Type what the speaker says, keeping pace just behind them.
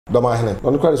D0rmaãhëne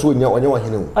on kware so nya onye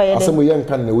wahene o asemo ye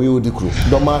nkan na we odi kru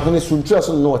D0rmaãhëne suntu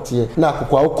aso no ote na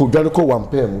akokwa okodwan ko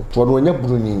wampam to no onya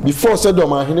bruni before say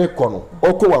D0rmaãhëne ko no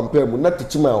oko wampam na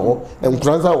tichima ho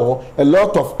enkranza ho a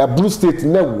lot of a blue state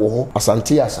na wo ho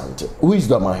Ashanti who is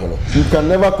D0rmaãhëne you can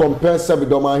never compare sabi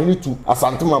D0rmaãhëne to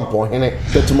Ashanti mampɔhene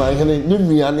D0rmaãhëne ni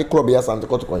nua ne krobe Ashanti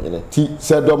kɔtɔhene ti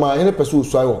say D0rmaãhëne peso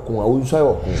usai wo ko a unsai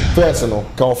wo ko first no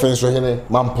ka offense hene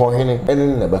mampɔhene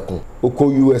ene ne bɛko oko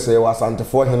USA wa Ashanti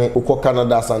for hene oko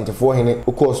Canada Ashanti for hene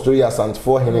oko Australia Ashanti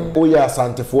for hene oya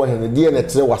Ashanti for hene die na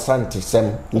tere wa Ashanti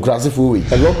sem nkrasifo we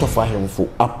a lot of ahemfo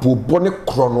apobone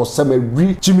krono sem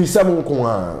awi chimi sem nko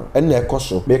a ena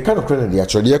ekoso me ka no krono de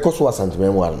actually ekoso Ashanti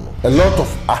memwar no a lot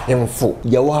of ahemfo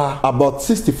yawa about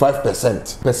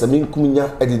 65% pesamin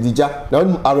kumunya edidija na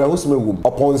area hosme wom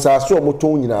upon sa so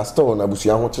omoto nyina store na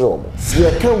busua ho kire omo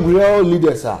se kan real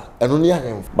leaders a eno ne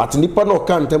ahemfo but nipa no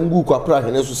kan tam gu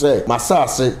Kwăprahene so say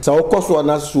masase sa okoso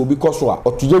na so obi koso a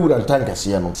otuye wura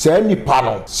ntankase no sa nipa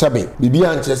no sebe bibi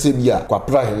ankyese bia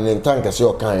Kwăprahene ntankase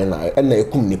okan na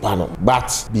ekum nipa no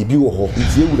but bibi wo ho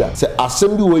ntie wura se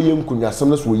asem bi wo yem kunwa asem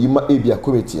no so yima ebia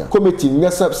committee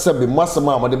nyasa sebe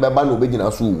masama amade beba na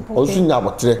obegina so onso nya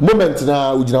abotre moment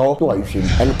na ugina ho to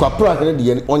wahwem and Kwăprahene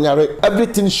de onyare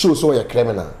everything shows so ya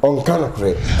criminal onka no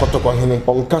kre Kwăprahene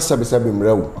onka sebe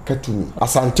mrewo okatumi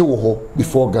Asante wo ho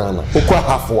before Ghana okwa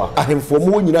hafo a ahemfo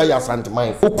mo nyina ya Asante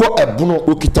man okọ ebuno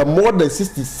okita more than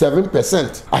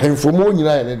 67% ahemfo mo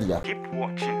nyina ya ne dia. Keep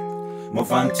watching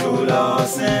Mofanto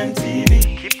LORDSON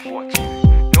TV. Keep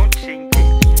watching, don't change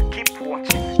it. Keep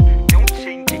watching, don't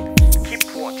change it.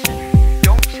 Keep watching,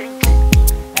 don't change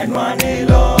it. And one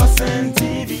LORDSON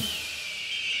TV.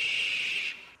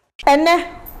 Ene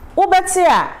ubeti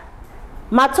a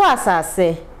mato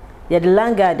asase ye de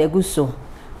langa de guso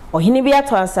ohini bi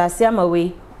ato asase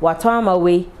amawe wato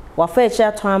amawe wafa echi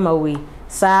ato amawe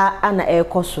sa ana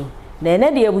ekoso na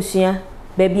ene de abusua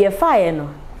baabi efaye no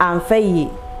amfa yi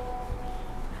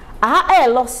aha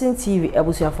LORDSON TV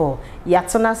abusua fo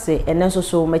yatena se ene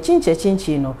so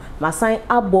machinche no masan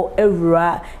abo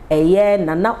ewura eye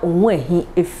nana onwo ahi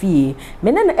efie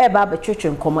mene na eba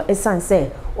betwetwe nkomo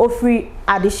esanse ofri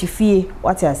adehifie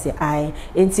wate ase ai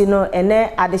enti no ene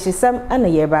adehisem ana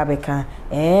ye ba beka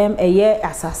eye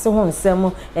asase ho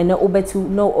nsem ene obetu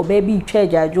no obebi twa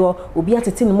adwajo obi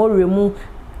atete ne moremu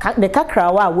de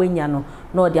kakrawa wanya no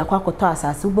na odi akwakoto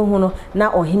asase ubehu no na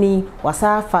ohini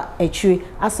wasafa etwe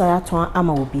asaya ton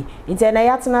ama obi enti na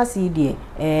yatena se die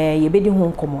yebedi ho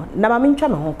nkomo na ma mentwa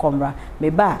me ho nkomra me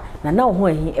ba na wo ho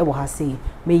ahi e wo hase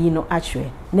meyi no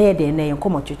atwe na ye de na ye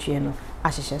nkomo twetwe no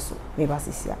ahihye so me ba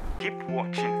sisia. Keep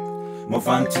watching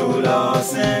Mofanto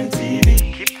LORDSON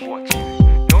TV. Keep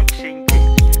watching, don't change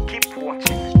it. Keep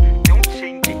watching, don't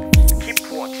change it.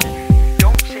 Keep watching,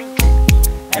 don't change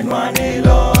it. And one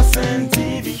LORDSON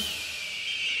TV.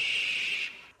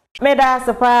 Meda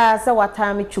sapa sa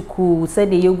watami chuku se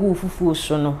de yegu fufu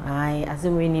so no ai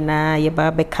azemre ni na ye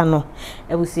ba beka no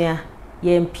ebusia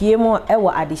ye mpie mo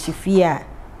ewo adehifie a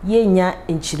ye nya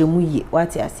enchiremu ye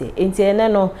wati ase enti ene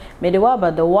no mede wa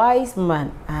ba the wise man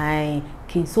ai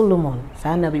King Solomon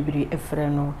sa na bibiri efre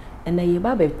no ene ye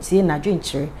ba betie na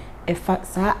dwenchire efa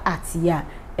sa atia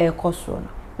ekoso no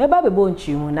me ba bebo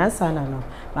nchimu na nsa na no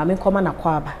ma me koma na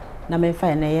kwaba na me fa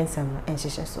ene yensem no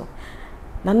enhihye so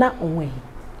nana onwe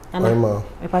Ana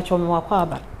me pacho me wakwa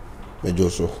aba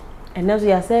mejoso enazo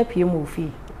ya se pie mu fi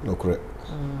no kure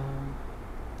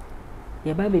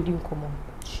ye ba be di nkomo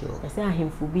sure ya se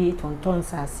ahemfu bi tonton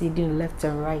sa sitting left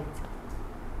and right.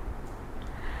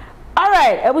 All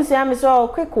right, ebusia me so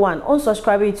quick one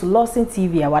unsubscribe to LORDSON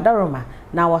TV awadaroma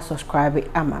na wa subscribe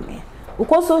amame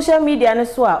uko social media ne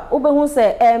so a obehu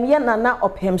se ye nana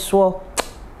ophem so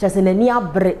just na ni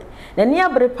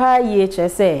abre pa ye che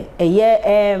se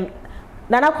eye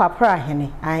Nana Kwăprahene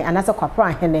ai anasa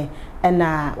Kwăprahene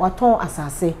na waton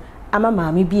asase ama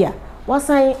maami bia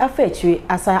wasan afetwe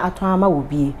asa aton ama wo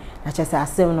bi na chese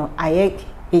asem no ayek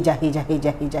heja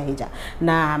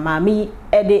na maami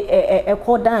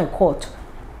ekodan court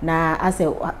na ase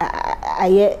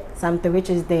aye something which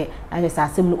is there as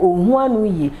asem no ohu anu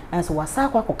yi as wasa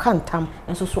kwa kantam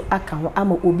enso so aka ho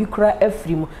ama obi kura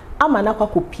afrim ama na kwa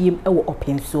kopiem ewo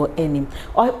opemso enim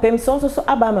opemso so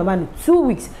aba mama no 2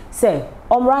 weeks say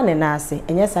omra ne na ase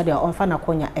enye sade onfa na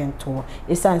konya ento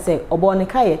esan say obo ne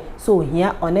kaye so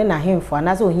ohia one na hemfo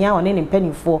na so ohia one ne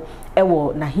mpanifo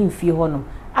ewo na hemfie ho no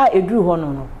a eduru ho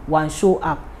no one show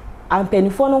up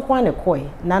ampanifo no kwa ne koy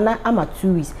nana ama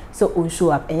 2 weeks so on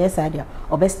show up enye sade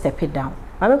obe step it down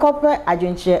mame kopre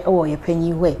adwenche ewo ye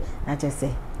panyi hwe na chese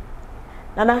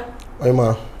nana Oi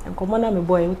ma enkomo na me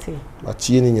boy uti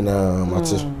matie ni nyina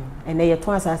mate and they are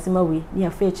twice as we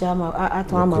near feature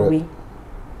at one away.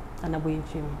 And a boy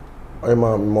trim. I'm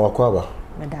a more cover.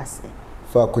 That's it.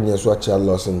 For Kunyas watch a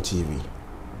LORDSON TV.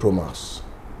 Promise.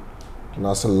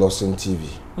 Nasa LORDSON TV.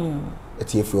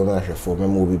 It's if you're not for me,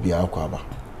 will be our cover.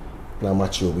 Now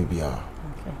much will be our.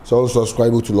 So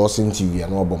subscribe to LORDSON TV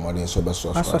and all more so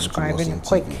subscribe to LORDSON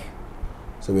TV.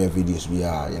 So we have videos we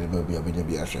are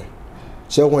be a share.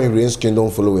 So when you raise kingdom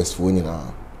followers for you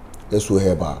now. Let's go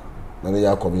here back. Now they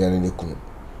are coming in the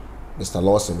Mr.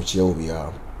 LORDSON which you will be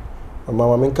our.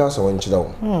 Mama menka so wan chira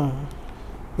wo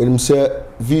when say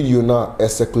video na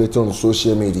circulate on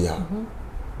social media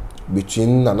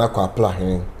between Nana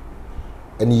Kwăprahene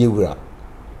and Yewura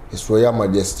His Royal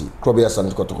Majesty Krobia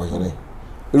Asante Kotokɔhene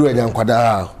iru nya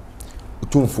nkwada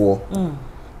utumfo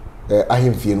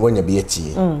ahemfie no nya be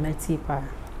atie meti pa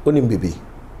onim bebe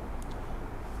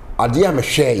ade a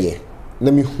mehwɛye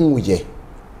na mehuye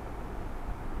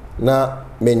na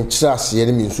menkyerase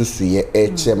ne mensusuye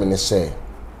kyerɛ me ne sɛ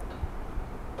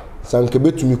sanke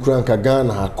betumi kura nka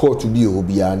Ghana ha court bi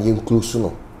obia na close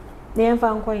no na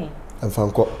emfa nkoyin emfa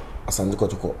nko Asante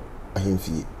Kotoko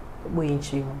ahemfie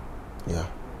boyinchi yeah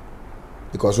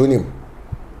because when him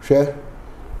share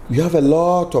you have a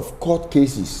lot of court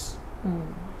cases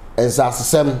and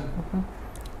some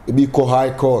it be called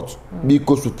High Court be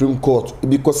called Supreme Court it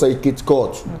be called Circuit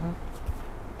Court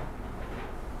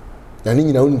and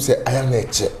you know him say I am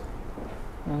nature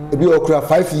it be okra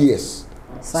 5 years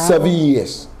 7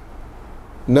 years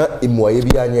na imoye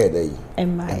bi anya edai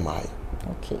am I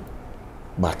okay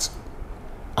but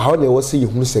how they was say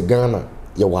you say Ghana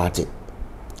ye wate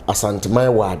Asante my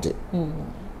wade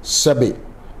sebe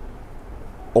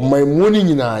o my money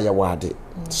nyina ye wade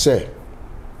say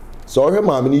so hwe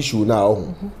ma me issue na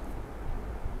ho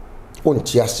on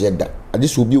tiase da ade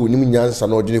so bi onim nyansa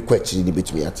na odine kwachiri de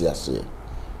betimi atiase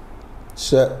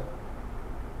se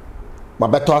ma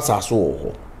beto asaso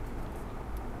ho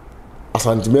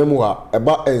Asante memu a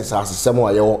eba ensase semo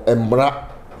a ye wo embra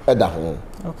eda ho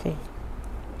okay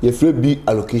ye free bi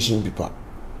allocation paper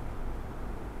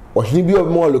or he be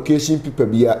more allocation paper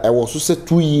be I was so say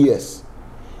 2 years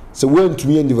so when to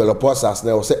me and developers as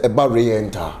now say about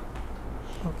re-enter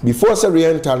before say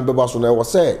re-enter and be so now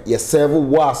was say ye serve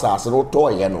was as no to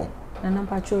ye no na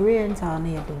number re-enter na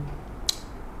ye dem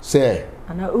say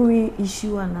ana we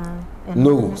issue ana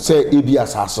no say e be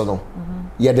as no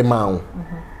ye the man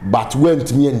but when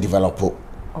to me and developer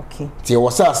okay tie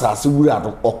was as wura do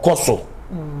okoso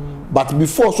but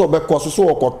before so be koso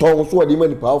so okoton so the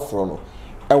money power from no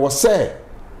I was say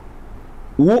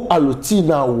wo aloti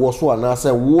na wo so ana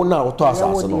say wo na auto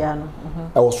asase no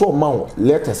I was so man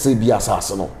let us say be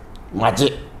asase no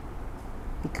maje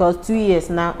because 2 years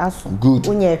now aso good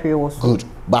unye hwe wo so good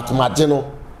but maje no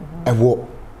e wo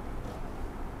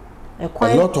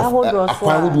a lot of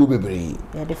akwan do bebre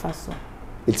ya de faso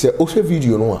it's a oshe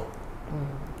video no a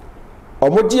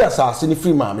omodi asase ni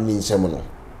free ma me ni nsem no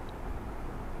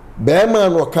be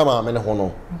man no kama me ne ho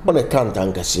no o ne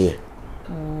kantankase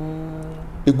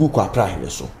egu Kwăprahene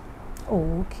so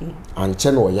oh okay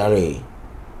anche no yare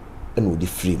eno di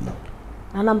free mo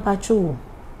ana mpacho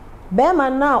be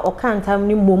man na o kantam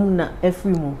ni mom na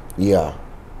afri mu yeah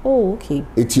oh okay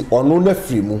eti ono na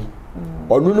free mu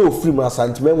ono na ofri mu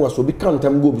Asante memu so bi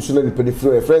kantam go bi so na ni pedi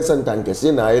free friends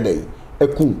antankase na aye dai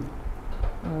eku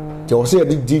te o se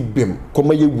di bem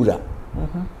koma yewura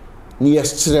ni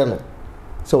yestre no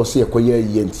se o se ekoye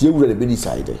yenti yewura de be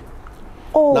decide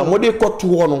oh na mode koto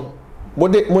ho no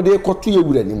mode koto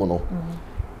yewura ni mo no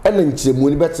ena nkyeremu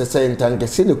ni betse se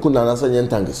ntankase ne ku na na se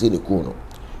ntankase ne ku no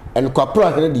en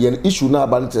Kwăprahene de issue na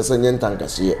aba nte se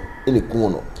ntankase ne ku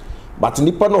no but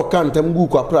nipa no kantam gu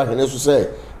Kwăprahene so se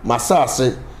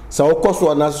masase se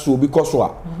okoso na so obi koso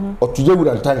a oto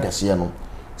yewura ntankase no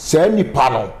se nipa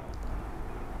no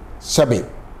sabe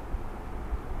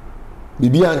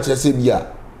bibi anche se bia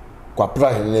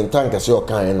Kwăprahene ntankase o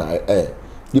kan na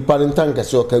nipa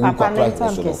ntankase o kan gu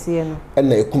Kwăprahene so no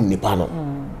ena ekum nipa no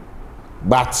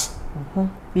but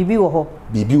bibi wo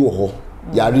ho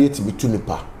yare eti bitu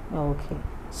nipa okay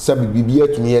sabe bibi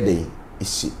atumi ye dey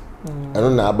isi eno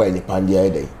na aba nipa ndi ye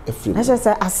dey efri na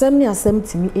say asem ni asem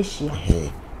timi ehia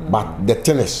but the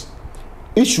tennis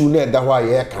issue na da ho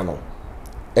aye ka no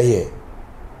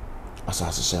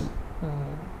asase sem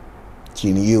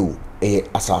tini you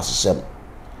asase sem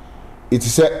it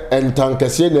is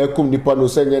entankase na ekum nipa no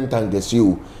se entankase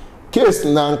o case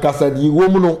na nkasa di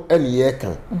wom no ene ye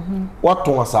kan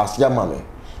waton asase ama me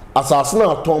asase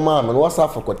na aton ma me no wasa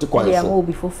fakoti kwan so ya mo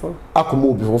obi foforo akoma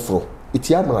obi foforo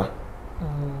iti amra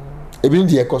ebi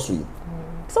ndi ekoso yi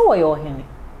so wo yo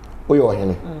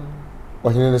hene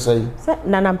ohene ne say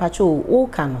na mpacho wo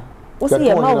ka no o se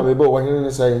ye ma na me be wo hene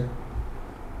ne sai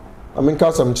amen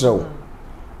ka sam kire wo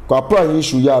Kwăprahene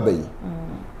issue ya bayi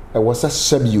e wo sa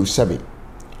sabi o sabi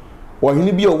wo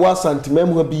hene bi o wa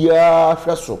santimam ha biya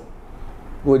hweso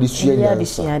wo di sua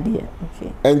nyansa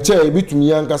okay enche e bitumi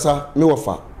yankasa me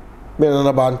wofa me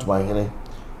na ba ntuma hene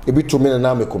e bitumi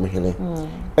na me kom hene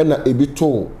e na e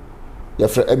bito ya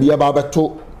fra e biya ba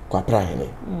beto Kwăprahene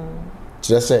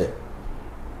kire se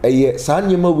eye sa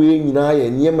nyema we nyina ye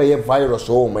nyema ye virus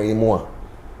o mai mu a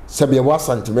sabi wa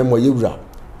santimam ye wura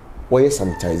wo ye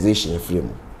sanitization free mu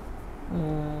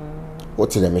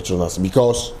what in the metronas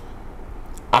because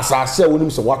as I say when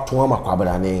say what to am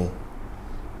Kwăprahene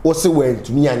o se went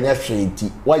to me anya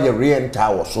hwenti why your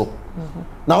renter was so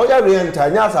now your renter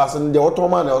nya asase de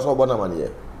otoma na so bona mane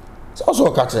so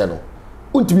so ka kire no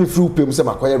untimi free pem se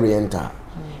makoye renter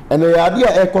and ya ade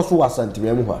a ekoso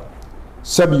wasantimam ho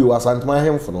sabi wasantimam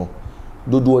hemfo no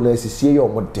dodo na asisie ye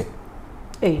omode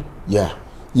yeah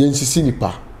yen sisi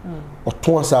nipa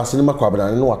oton asase ni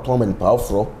Kwăprahene no waton ma nipa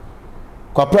ofro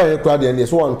Kwăprahene kra de ne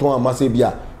so wonton amase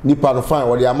bia nipa no fine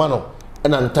wo de ama no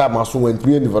na nta maso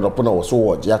wantumi develop na wo so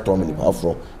wo je aton ma nipa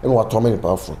ofro na waton ma nipa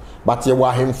ofro but ye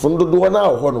wa hemfo dodo na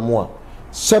ho no mo a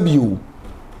sabi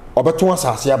obeton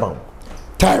asase aban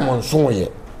time on so ye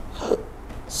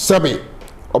sabi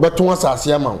obeton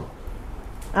asase aman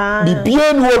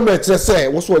bibia no wo metre se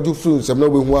wo so waju fru nsem na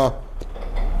we hu a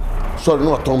so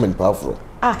no waton ma nipa ofro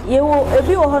ye wo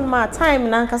ebi wo hon ma time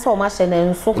na nka so ma hye na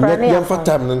nso kra na ya fa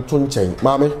time na nto nchen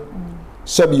maame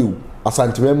sabiu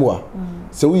asantimam a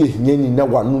se wo ye hinyani na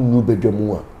wa nunu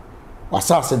bedwamu a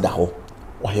wasase da ho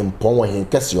wa hempon wa hen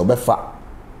kese obefa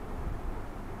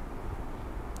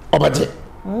obaje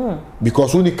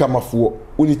because uni kamafuo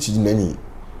uni chijinani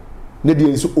ne de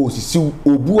nso osisi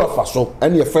obu afaso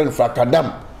ene ye friend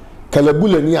frakadam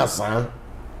kalabula ni asan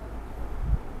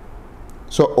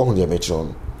so on je metron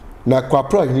na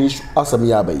Kwăprahene asam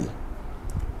ya bayi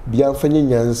bia mfanye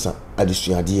nyansa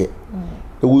adesuade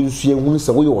e wo nsue hu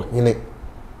se wo ye wo hene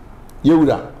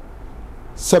yewura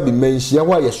sabi menhia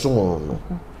wa ye somo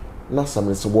no na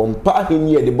samre se wo mpa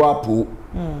hene ye de bo apu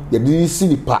ye de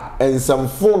silipa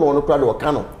ensamfo no no kra de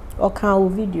oka no oka o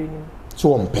video ni so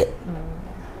wo mpe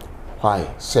why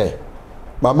say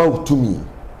mama utumi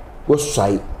wo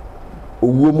swai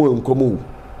owuo mu enkomu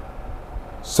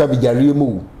sabi jare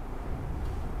mu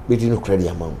bedi no credit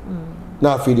amount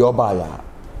na afi de oba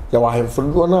ya wa hemfo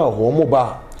do na ho mo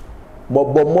ba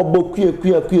bobo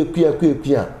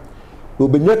kua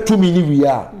obenya tumi ni wi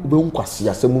a obe nkwase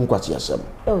asem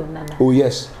oh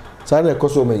yes sa na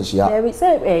ekoso menhia we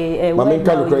say mama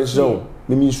nka no credit show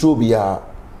me mi show bia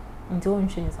nti won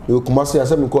hwenza you kuma say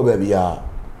asem ko ba bia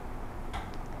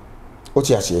o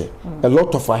ti ase a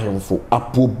lot of ahemfo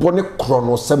apobo ne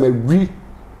krono samawi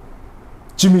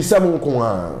chimi sam nko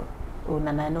a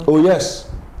oh yes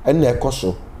and na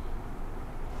ekoso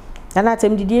ana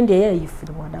tem didi ndi ya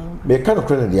yifu mo da me ka no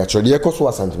credit ya chode ekoso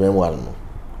asantimam wa no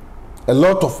a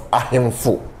lot of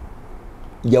ahemfo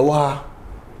yawa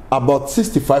about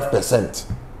 65%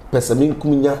 pesamin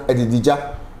kumunya edidija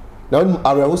na on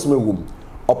area hosme wom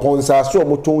upon sa so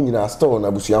mo ton nyina store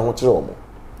na busua ho kire omo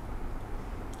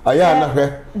aya na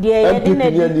hwe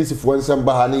MPP ni ndisi fo nsem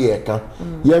ba ha ne ye ka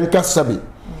ye nka sabi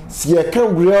si ye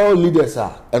kan real leaders a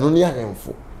eno ne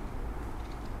ahemfo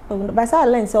basa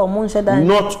lense o mo nheda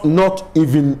not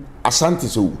even Ashanti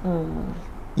so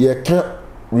ye kan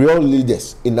real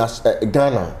leaders in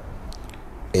Ghana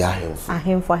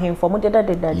ahemfo mo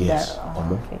deda yes,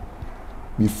 okay.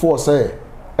 Before say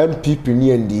MPP ni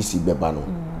NDC beba no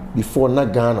before na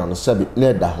Ghana no sabi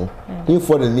na da ho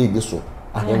for the need so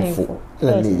ahemfo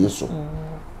na need so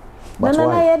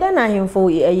na ye da na ahemfo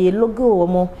ye logo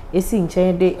mo esi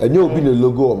nchen de enye obi na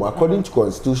logo mo according to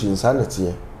constitution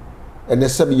sanity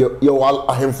and sabi yo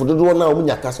ahemfo do na o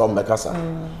nya kasa o mbekasa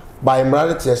by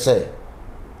morality say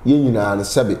ye nyina na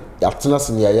sabi yatena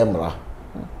se ne ye mra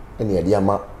ene ye dia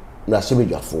ma na se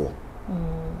bedwafo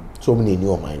so mo ne ni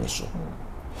o man so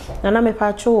na me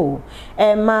pa cho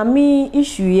mami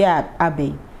issue ya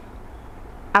abe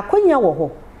akonya wo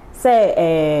ho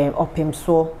se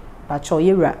opemso pa cho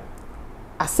yewra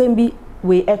asembi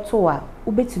we eto a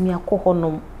ubetumi akọ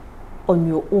honom on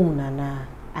your own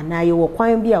ana ye wo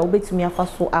kwan bi a ubetumi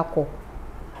afaso akọ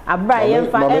abra ye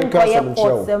mfa enko ye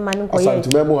ko se man ko ye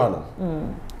asantimam ha no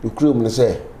ukrum ne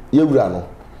se yewra no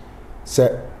se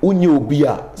unye obi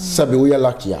a sabe wo ye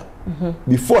lakia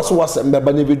before so was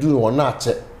mbeba na bedu no na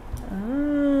ache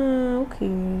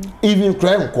okay even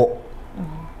crime ko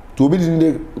to obi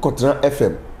din kotra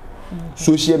FM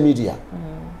social media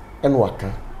en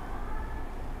waka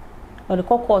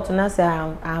o court na se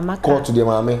amaka court de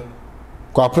mame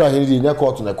Kwăprahene di nya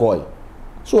court na koy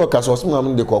so ka so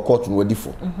am de court no wadi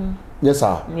fo yes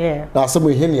sir na asem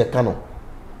hene ye ka no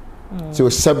so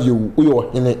sabi wo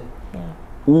hene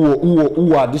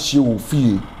wo ade hye wo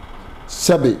fie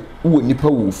sabi wo nipa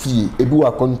wo fie ebi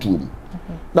wa control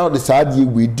now the saadi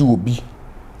we do obi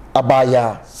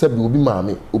abaya sabi obi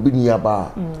maame obi ni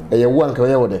aba eye wo anka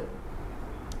ye wo de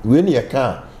we ne ye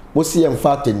ka mo se ye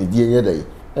mfa atenidie ye de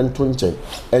ento nche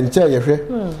enche ye hwe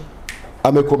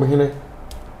amekom hene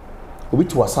obi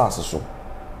to asase so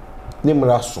ne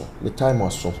mra so the time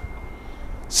aso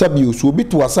sabi o so obi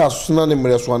to asase so na ne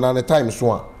mra so na ne time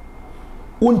so a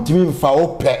untimi mfa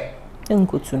ope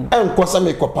enkotu enkosa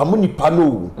me kopamu nipa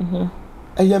no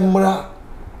eye mra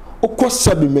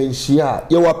okosabi menhia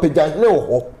ye wapagya ne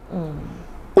ho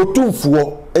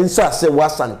otumfuo ensa se wa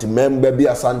Asante member bi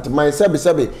Asante man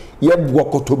sabi ye buo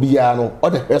kotobia no o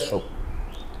de hweso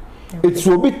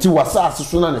etu obi ti wasase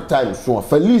so na ne time so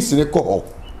Felice ne ko ho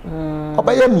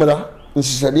obaye mra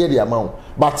nhihede de ama wo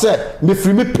but say me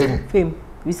free me pem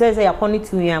we say yakoni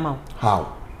tu yama how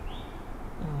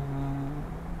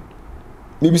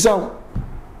me bisa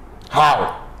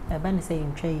how eba ne say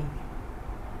ntwe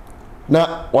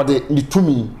na ode ni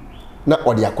tumi na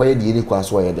ode akoye de ni kwa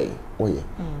so ye de oye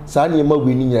sa ne ma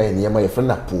wi ni nyira ne ma ye fe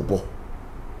na pobo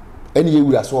eni ye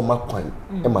wura so ma kwan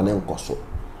e ma ne nkoso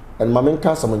en ma men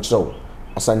ka sam nkyerɛw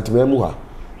Asante memu ha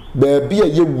ba bia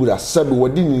ye wura sabe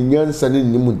wodi ni nyansa ne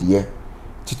nimu de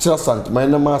tikyira Asante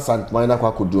man na ma Asante man na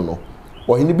kwa kodu no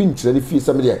ohene bi nkyerɛ ne fie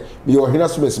sam de bi ohena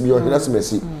so mesi bi ohena so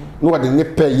mesi no wode ne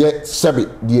pɛ ye sabe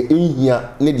de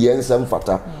ehia ne de ensam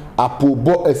fata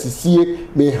apobo asisie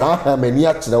me ha mani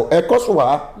akyerɛw ekoso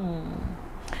ha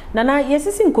nana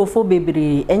yesisi nkofo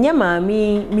bebre enye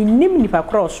maami minim nipa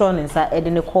kro sho ne nsa ede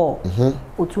ne call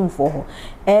otumfo ho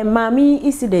maami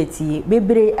isidati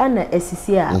bebre ana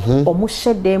asisi a omo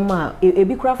hyede ma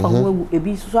ebi kura fa ho awu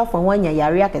ebi susu afa ho anya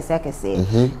yare akese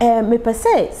me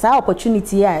pese sa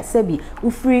opportunity a sebi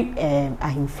ufri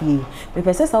ahemfie me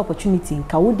pese sa opportunity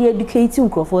nka wo de educate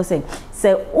nkofo se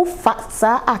ufa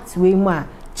sa act we mu a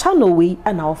channel we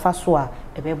ana ofa so a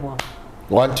ebebo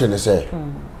one thing say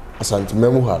Asante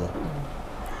memu ha no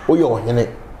oyo ohene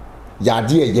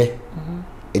yade eye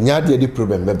enya de di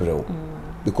problem mebrewo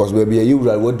because we be ye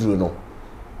wura waduru no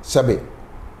sabe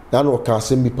na no ka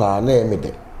asem bi pa na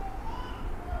emede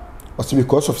also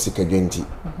because of security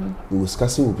we was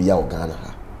discussing with ya Ghana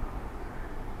ha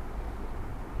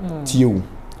tiu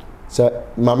sa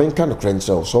mamen kan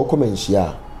krenchel so come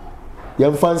nhia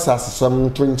yem fansa asem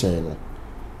twenchen no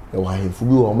e wa hemfu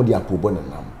bi wo mo de apobo na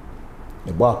nam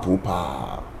e bo apo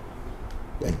pa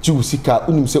ya jiusika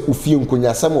unim se ofie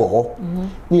nkonya sam wo ho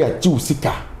ni ya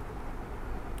jiusika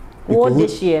wo de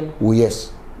hie oh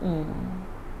yes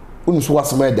unim so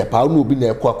wasema de pa no obi na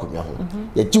ekọ akonya ho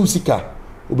ya jiusika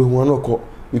obehu na okọ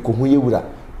iko ho yewura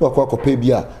na okọ akọpa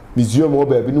bi a museum wo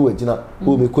ba bi no wagina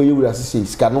o me kọ yewura sisi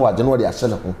sika no wage no de ahye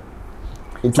ne ho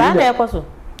sa na ekoso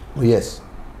oh yes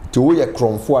to wo ye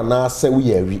kromfo na se wo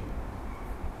ye awi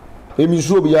emi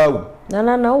so obi yawo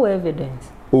na wo evidence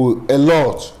oh a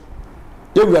lot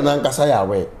yewura na nkasa ya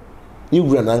we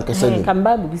yewura na nkasa ni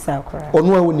kamba bu bisa akora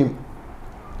onu awonim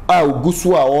a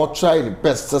ogusu a o try the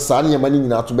best sa na yamani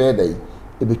nyina to be dai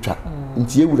ebetwa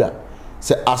nti yewura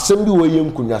se asem bi wo ye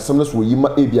nkunya asem na so wo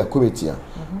yima ebia committee a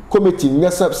committee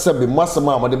nyasa sebe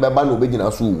masema amade beba na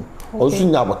obegina so wo onso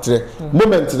nya abotre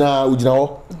moment na ugina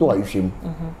ho no wa hwem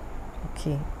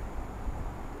okay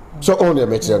so on the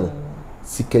metre no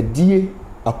sikadie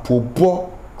apobo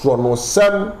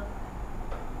kronosam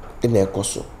in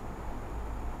ekoso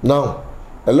now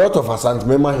a lot of Asante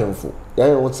mema hemfo ya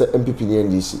want say MPP ni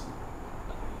NDC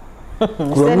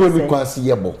krono bi kwasi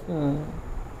yebo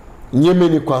nyeme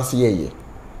ni kwasi yeye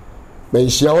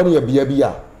menhia won ya bia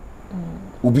bia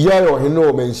ubia yo hene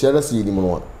o menhia na se ni mu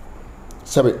no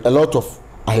sabe a lot of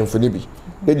ahemfo ni bi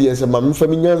e die se ma mfa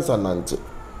mi nyansa nante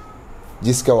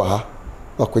jiska wa ha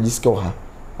akwajiska wa ha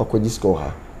akwajiska wa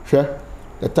ha hwe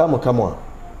the time come on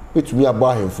betumi abo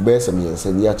ahemfo be se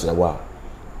miensa ni a kire wa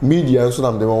media nso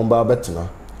nam de mo ba betena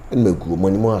en maguo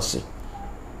mani mo ase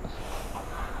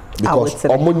because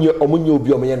omunye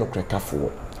obi omenye no krekafo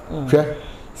hwe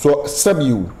so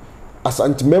sabiu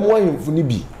Asante memo ahemfo ni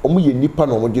bi omuye nipa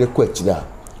na omudire kwa akira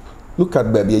look at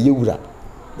baby yewura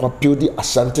kwa build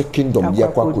Asante kingdom dia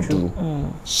kwa koduru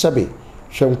sabe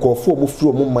hwe nkofo omufiri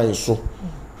omuman so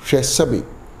hwe sabe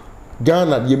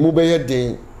Ghana de mu be ye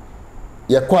den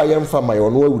ye kwa yemfa mai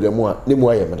ono awura mu a ne mu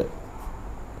ayemre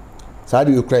so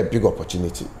do you create big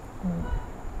opportunity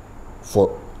for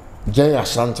Jan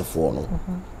Asante for no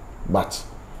but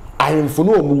ahemfo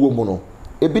no omuwo mu no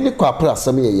ebi ne kwapra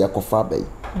asem ye yakofa bai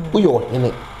uyo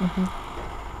hene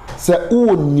se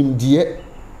uwo nimdie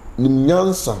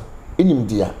nyansa enim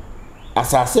dia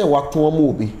asase wato ma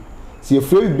obi si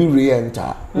efre bi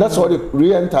re-enter na so de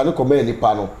re-enter ne koma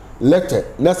nipa no letter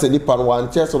na se nipa no wan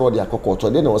che so no de akokoto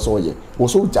de na wo so ye wo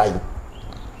so jai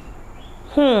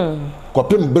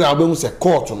kopim bra ba mu se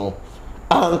court no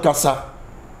ankasa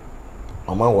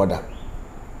ama woda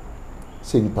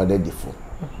se nipa de defo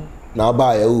na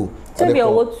ba ya o se bi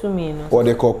o to me no o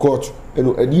de court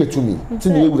eno adi etumi ti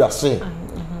ne ewura se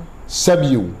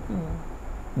sabio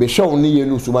be show ni ye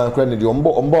no suman kra ne de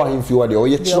ombo ahemfi wa de o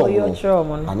ye chiro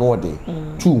mo ano de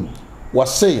two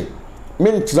was say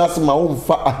men trust ma wo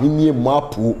mfa ahenie mu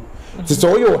apu ti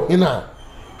so ye o hina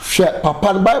hwe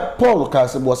papa by Paul ka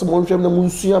se bo se mo nhwem na mu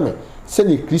nsua me se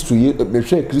ne Kristo ye be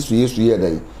hwe Kristo Yesu ye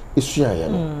dai esua ya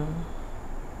no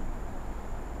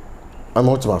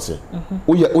amot ma se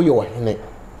o ye o hine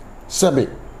sebe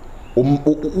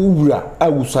uwura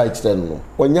awusa itire no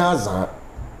onya azan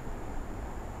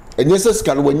enye se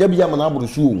ska no wonya bia mana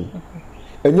aburusu o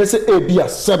enye se ebia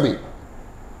sebe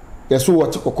yeso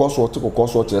wote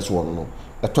kokoso tire so no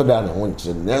etoda na ho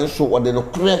ntire nanso wode no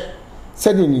kre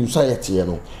se de ni nsa yete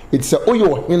no etise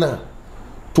oyo hina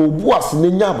to buas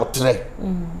ne nya abotre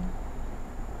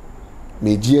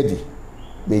mejiedi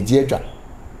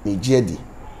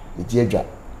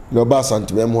no ba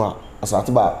santime mu a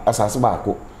asase ba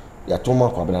ko ya toma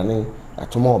Kwăprahene ya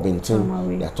toma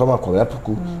obentin ya toma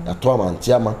Kwăprahene ya toma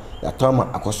antiama ya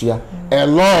toma akosoya a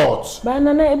lot ba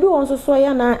na ebi won so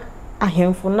ya na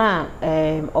ahemfo na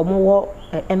omowo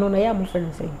eno na ya mo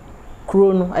friend say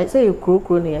kro no I say kro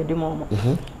no ya de mo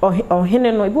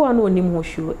ohene no ebi wa na onim ho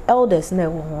hwo elders na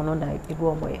wo ho no na ebi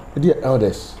wo mo ye the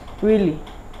elders really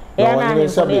ya na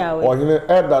ahemfo ya we ohene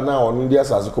elder na onu ndi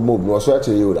asase ko mo obi so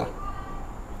ache yura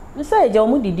no say je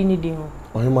omo didi ni di ho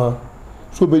ohema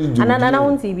so be di anana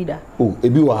won ti bi da oh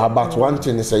ebi wa habat one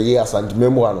thing say ye Asante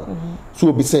memoir no so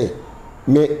obi say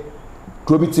me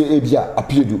krobite ebia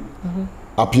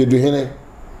apiedu hene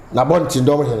na bonti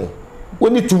dom hene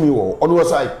woni tumi wo ono wo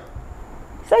sai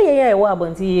say ye wo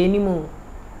abonti ye nimu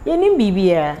ye nim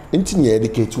bibia enti ne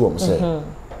educate wo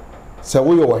say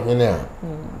wo yo wo hene a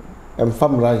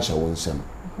emfam rancha wo nsem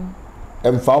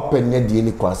emfa openya die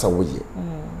ni kwasa wo ye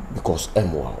because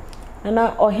emwa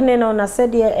na ohene no na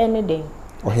said ye anything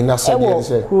ohene said ye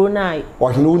say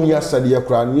ohene uni asade ye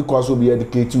kra ni kwasa obi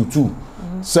educate you too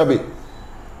sabe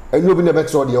enyo bi na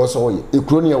beto de so wo ye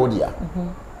ekro ne wo dia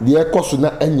de ekoso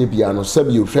na anye bia no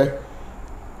sabe yo hwe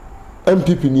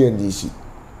MPP ni NDC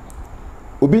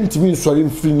obi ntimi nsori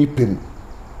mfiri ni pem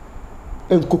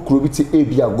enkokro bi te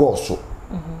ebia goso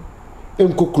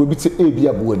enkokro bi te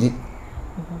ebia buodi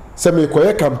se me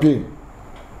koye campaign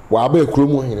wa ba ekro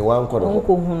mu hene wa nkodo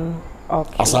nkohun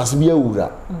okay asase bia wura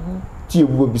ti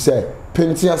ebubo bi se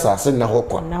penti asase na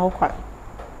hokwa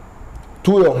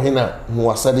tu yo hena no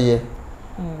wasade ye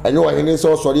enyo wa hene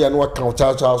so sori ya no kan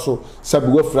cha so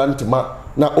sabi wa frantima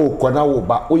na okwana wo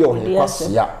ba wo yo hene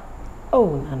kwasia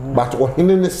oh but o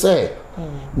hene ne say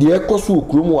de ekoso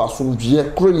okrum wa asomdwe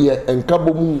kroye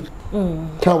enkabom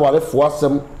kan wale fo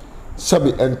asem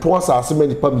sabi ento asase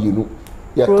mani pa mienu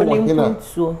ya to hena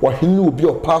wa hene obi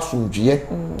o pa asomdwe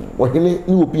wa hene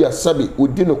ni obi asabi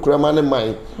odi no krama ne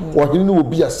man wa hene ni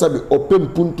obi asabi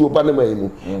opempuntu oba ne man mu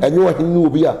enyo wa hene ni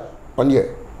obi a onye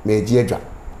meji adwa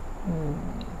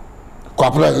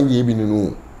Kwăprahene ye bi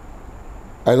nunu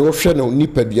and wo hwe no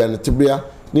nipa bia ne tebea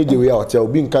ne de we a hotel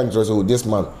obi nkan jero so this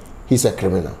man he's a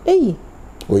criminal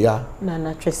oya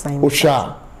na tresign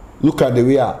osha look at the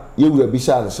way a ye wura bi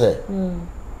sha say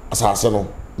asase no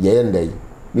ye ndai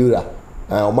mi wura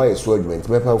o ma yeso argument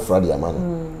me pa frade ama no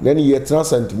then ye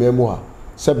transcend me mu ha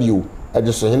sabio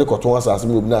ade so hene koton asase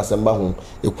mi obi na asemba ho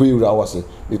ekuyura wose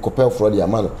me kopel frade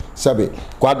ama no sabe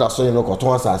kwada so hene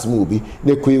koton asase mi obi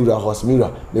ne ekuyura hos mi wura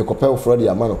me kopel frade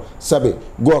ama no sabe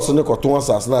go so ne koton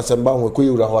asase na asemba ho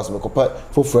ekuyura hos me kopel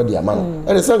fo frade ama no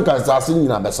ene san kan asase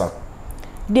nyina besa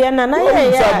de nana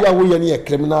ye ya sabe wo ye ne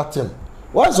criminal thing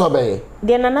what's obey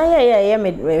de nana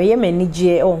ye me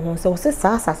nigye ohun so se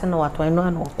sa asase na wato eno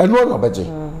no beje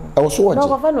e wo so waje no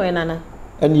ko fa no nana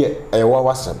ene e wa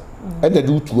wasem ene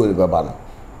de utuo le baba no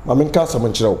ma men ka sam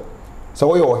nkyerɛw sɛ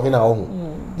wo ye wo hena wo hu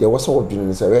ye wo so odwene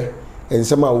ne sɛ we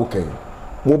ensɛm a wo kan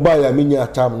mo ba ya menya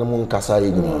atam ne mo nkasa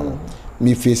ye nyina no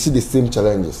me face the same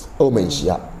challenges o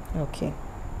menhia okay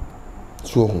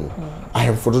so hu I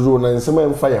am for do na ensɛm a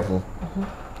mfa ye ho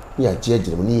ya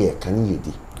gyegere mo ne ye kan ye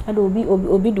di ado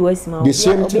obi do asima the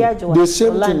same thing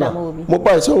mo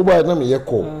ba sɛ wo ba na me ye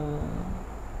call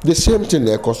the same thing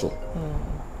na ekoso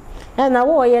na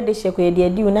wo ye de sheko ye de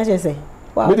adi una chese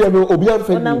me de obi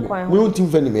amfani me wontim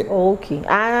fani me okay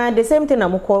the same thing na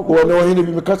mo call wo na wo hene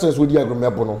bi me ka chese odi agro me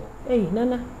bo no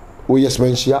nana o yes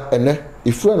mentia ene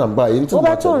ifura na ba yinti o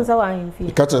ba to nsa wa ahemfi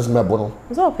e catches me bono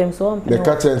so opem so the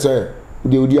catches say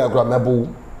de odi agro mebo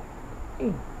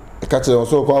e catches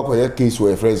so ko akoye case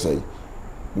we friends say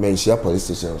mentia police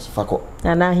stations fako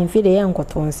na ahemfi de yan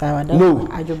koto nsa wa da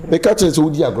ajobre the catches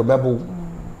odi agro mebo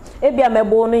ebia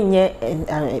mebo no nye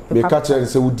the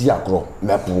catches say odi agro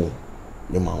mebo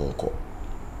ne ma wonko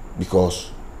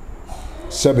because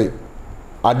sebe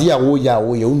ade a wo ya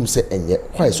unu se enye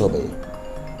kwai so be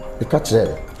e ka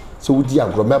kire so wodi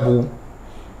agro mebo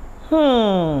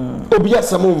obi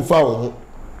asem mfa wo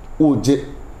oje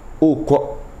okọ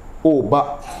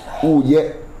oba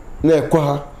uye na ekwa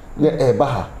ha na eba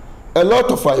ha a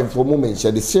lot of information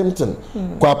share the same thing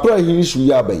Kwăprahene issue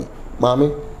ya bai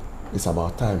mami it's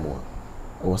about time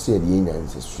I was say the enya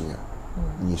nse suya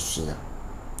ni suya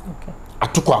okay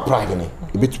atoko Kwăprahene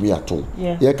e betumi ato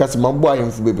ye ka se mambo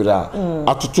ahemfu bebira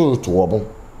atoto to wo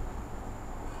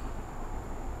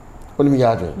oni mi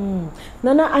yadwe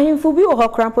na ahemfu bi wo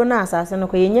hokrampo na asase no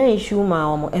ko yenya issue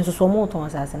ma wo enso so mo ton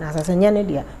asase na asase nya ne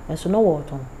dia enso no wo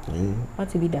ton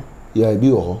what bi da ya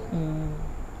bi wo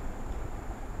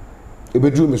e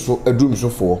bedroom so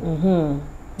for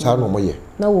cha no mo ye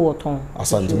na wo ton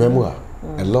Asante memu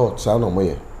a lot cha no mo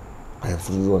ye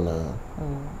ahemfu ro na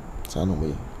cha no mo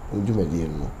ye odumadi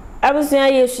no abusia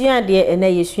yesua de ena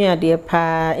yesua de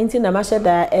pa nti na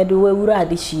masheda edo wawura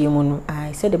ade hie mu no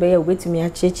ai se de be ya obetumi a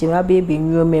cheche ma be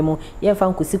benwuo memu ye fa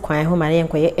nkosi kwan ho ma ye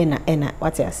nkoye ena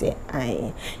wate ase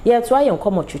ai ye to aye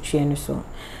nkomo twetwe no so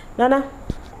nana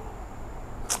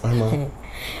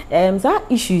za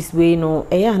issues we no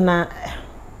eya na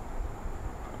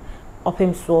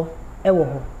opem so ewo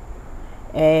ho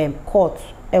court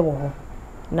ewo ho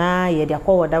na ye de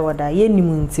akwa wada ye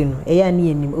nim nti no eya na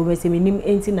ye nim obesemi nim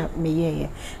enti na meyeye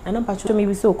na na pacho me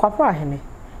bi so Kwăprahene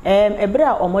ebre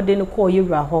a omode no ko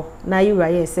yewura ho na yewura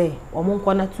ye say omo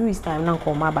nko na 2 weeks time na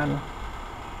nko ma ba no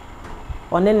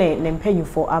one ne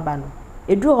mpanyufo aba no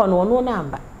eduru ho no ono na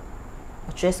amba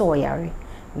atwe se wo yare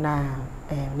na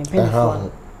ne mpanyufo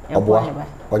obo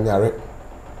onyare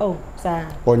oh sa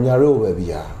onyare o ba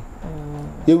bia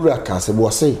yewura ka se bo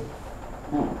say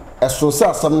eso sa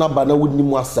asam na ba na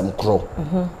wonimu asam kro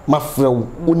mafrew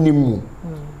wonimu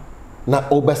na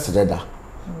obesreda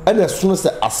ene so se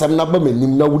asam na ba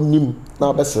manim na wonim na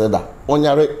obesreda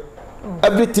onyare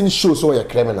everything shows so you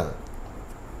criminal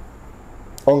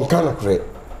on kana kre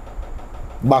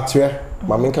batwe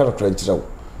mamen kana kre ntira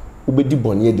ubedi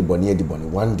boni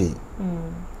one day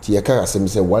ti ye ka asem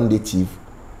say one day thief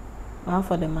one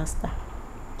for the master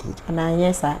good and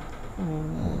yes sir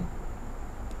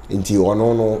nti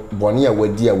ono no boni a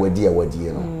wadi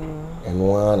no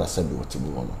eno na sabi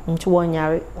otibu ono nti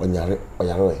wonyare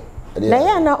oyare na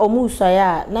ya na omusa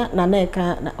ya na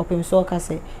eka na opemso ka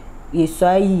se yesu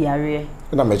ayi yare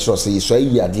na me sure say yesu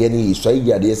ayi ade ne yesu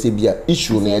ayi ade se bia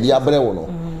issue na ye abre wo no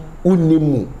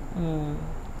unimu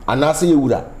anase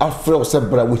yewura afre se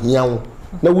bra wo hiawo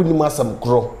na wunimu asam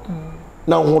kro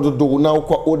na hododo na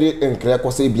kwa ode enkre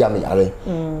ko se bia me yare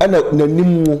ana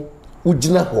nanimu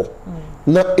ugina ho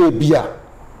na ebia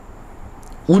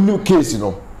unu case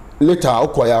no later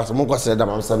okoya so mo ko say da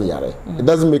mam sam yare it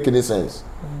doesn't make any sense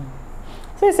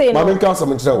say no mam kan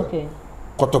sam ntrew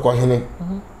Kwăprahene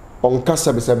on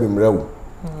kasa be sabe mrew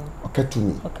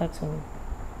okatumi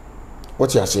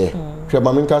what you say hwe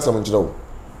mam kan sam ntrew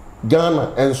Ghana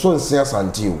enso nse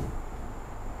Asante o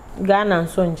Ghana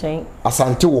nso nchen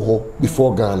Asante wo ho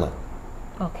before Ghana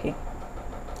okay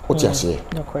what you say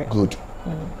good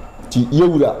ti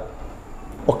yewura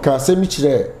oka semi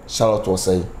kire Charlotte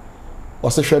osai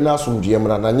osehwe na asomdue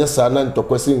mra na nyesa na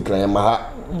ntokwasi nkran ma ha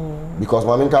because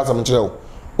mamen ka asam kire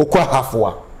okwa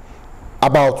hafo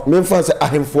about me fancy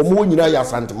ahemfo mo nyina ya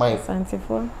Asante man Asante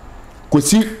fo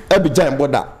kwesi Abidjan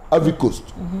border Ivory Coast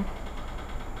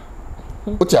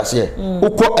what you say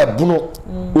okwa ebuno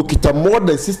okita more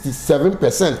than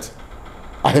 67%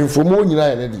 ahemfo mo nyina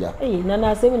ya ne dia na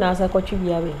asemi na asa kwatwi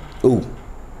bia be oh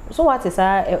so what is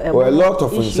a lot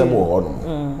of things some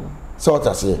on so what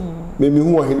I say me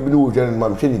hu o hen bi no odwan ma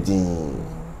mhwe ni din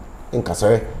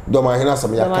nkasare D0rmaãhëne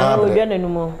asam ya ka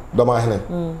D0rmaãhëne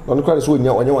no kware so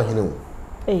onya onye wa hen o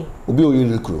obi o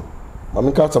yiri kro ma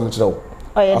me ka asam kire o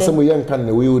asam ye nkan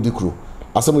na we odi kro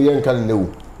asam ye nkan na o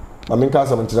ma me ka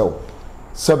asam kire o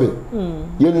sabe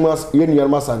yen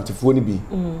mas antifo ni bi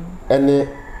ene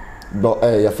do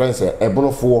your friends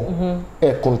ebonofo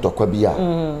kontokwa bi a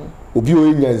obi o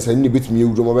enya nsan ni betumi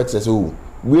ewuro mo betese o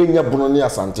we enya bono ne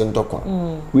Asante ntokwa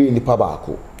we nipa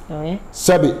baako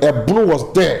sabe ebono was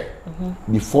there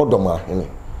before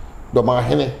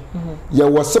D0rmaãhëne ye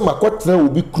wose makotra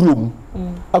obi krom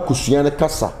akosua ne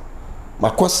kasa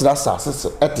makosra asase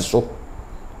ete so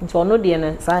nti ono de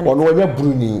na sa na ono nya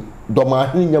bruni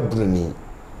dɔmaahene nya bruni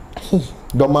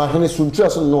dɔmaahene suntua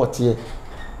so no ɔte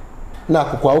na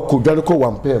akokwa okodwane ko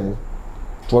wampam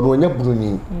to ono nya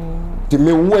bruni ti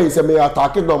me won say me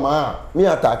attack dɔmaa me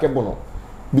attack bono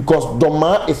because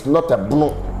dɔmaa is not a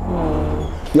bono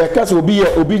ya kase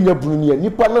obi nya bruni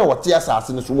nipa na ɔte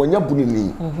asase no so wonya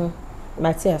bruni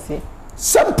Matiase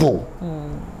simple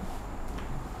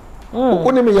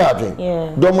Ukuni me yadwe.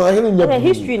 Dɔmaahene nya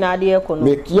history na ade ekono.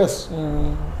 Yes.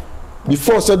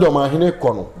 Before said dɔmaahene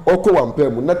kono, oko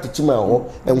wampam na tichima ho,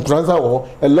 enkranza ho,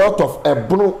 a lot of a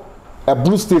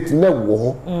blue state na wo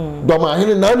ho.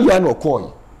 Dɔmaahene na ya no koi.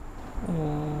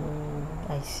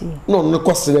 I see. No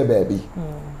kwasere baby.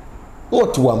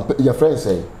 What wamp your friend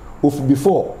say?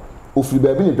 Before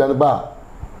baby ni dwane ba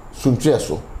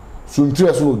suntueso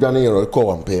no dwane yero ko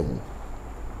wampam.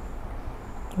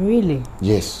 Really?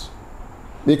 Yes.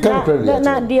 They can't credit.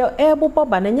 Na dia ebo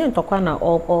baba na nya ntokwa na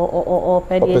o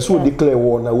pede. Person will declare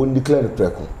war na won declare the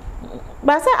preko.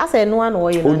 Ba say ase no an wo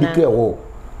ye na. Won declare war.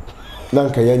 Na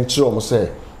nka ye nkyere o mo say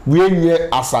we enye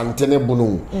asante ne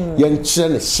bunu. Ye nkyere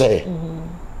ne say.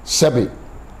 Sebe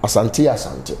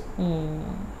asante.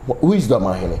 Who is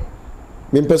dɔmaahene?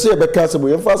 Me pese ye beka se bo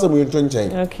ye fa se bo ye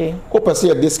ntwenchen. Okay. Ko pese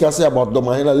ye discuss about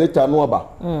dɔmaahene later no aba.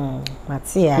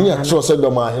 Matia. Ni ya tro se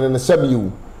dɔmaahene ne sebe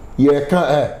you. Ye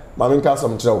ka Mami nka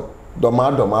some tell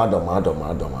dɔma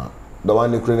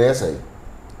ne kure na say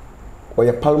or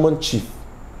your parliament chief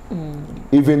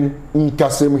even in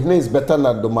Kasemhene is better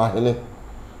than dɔmaahene.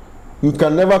 You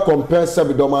can never compare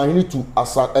sabi dɔmaahene to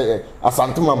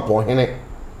Asante Hene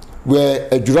where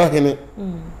a Jurahene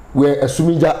where a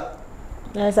Sumija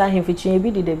yes I have fichi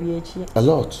bi de bi echi a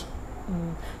lot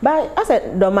but I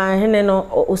said dɔmaahene no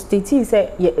o state say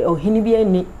ohini bi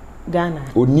ani Ghana.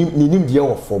 Nim dia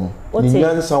wo form. Ni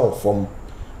nyansa wo form.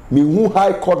 Me hu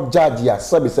high court judge ya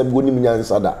sabi go nim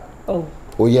nyansa da.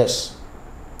 Oh yes.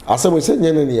 Asem se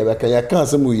nyene ne ye be kan ya kan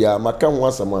asem ya maka ho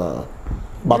asem a.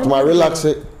 But my relax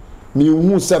me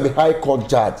hu sabi high court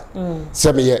judge.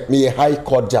 Se me high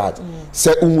court judge.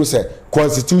 Se hu se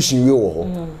constitution we wo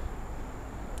ho.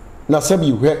 Na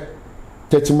sabi hwe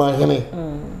D0rmaãhëne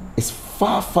is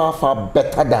far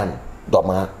better than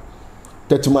dɔmaa.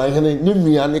 D0rmaãhëne ni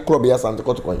nua ne kro be Asante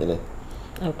kotoko hene.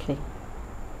 Okay.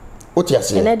 What you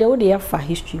say? And they dey for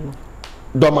history mo.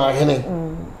 D0rmaãhëne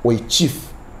we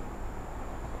chief.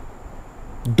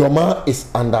 Dɔmaa is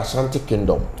under Ashanti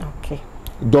kingdom. Okay.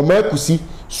 Dɔmaa kusi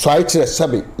so ai kire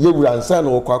sabe ye wura nsa na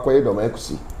okwakoye dɔmaa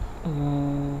kusi.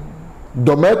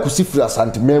 Dɔmaa kusi fira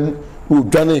Asante mem o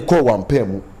dwane ko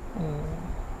wampam.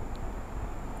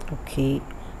 Okay.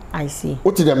 I see.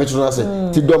 What did I mention? I say,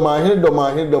 ti dɔmaahene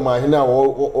a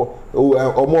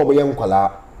omo ye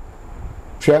nkwala.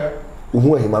 Hwe,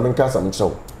 uhu ehima menka sam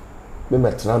kyerɛw. Me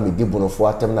metena me di bonofo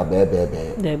atem na be.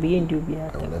 There be ndu bi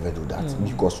I will never do that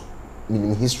because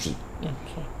in history.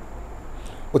 Okay.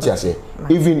 What you say?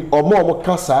 Even omo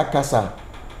kasa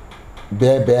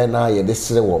be na ye de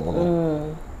sere wo mo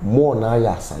no. Mo na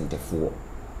ya Asantefo.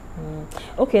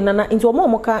 Okay, nana into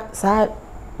omo ka sa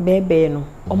bebe no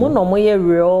omo no mo ye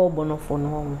real bonofo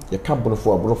no ye ka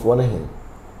bonofo na hen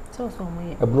so omo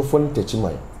ye bonofo ni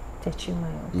techimai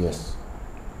yes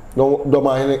no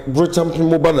dɔmaahene bro champion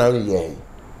mo ba na ye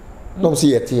no se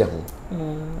ye te ye ho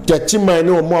techimai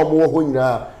ne omo ho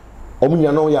nyina omo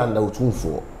nya no ya nda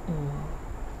otumfo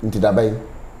nti dabai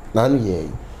na no ye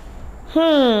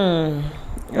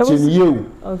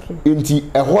okay nti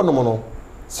ɛhɔ no mo no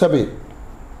sabe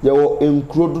yawo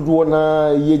enkrododo na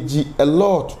yeji a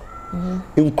lot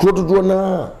enkrododo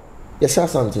na yesa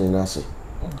Asante na ase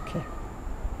okay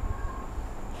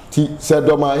ti se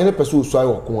dɔmaahene pese osuai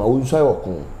wokon a onsuai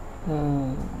wokon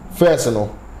first no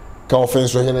ka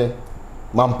offense hene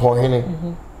Mampɔhene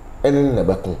ene na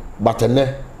bekon but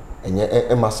ene enye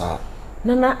emasa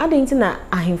na adenti na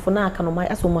ahemfo na aka no mai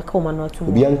aso maka o ma no atum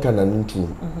obi anka na ntu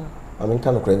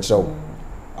amenka no krankyerɛw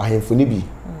ahemfo ni bi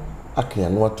aka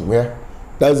no atum where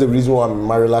that's the reason why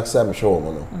I'm relaxed. I'm sure,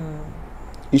 no.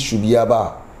 It should be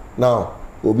about now.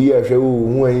 Obi a show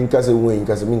who ain't case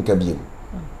min kabiem.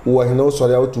 Who I know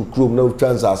sorry out to club no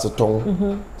chance as a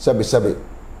tongue. Sabe.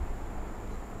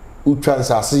 Who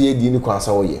chance as ye dini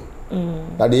kwasa oye.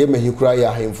 That the me he cry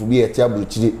a him for be a table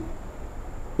chidi.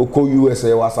 Oko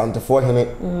USA was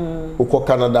Asantefo. Oko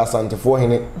Canada Asantefo.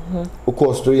 Oko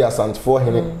Australia Asantefo.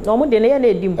 No more than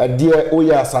a dear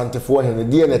Oya Asantefo.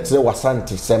 Dear Netre was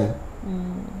Santi Sem.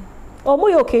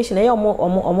 Omo occasion e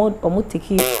omo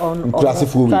take on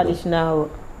traditional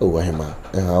hema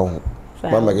how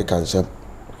mama ke kanse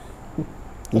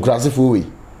classical way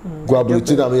go abroad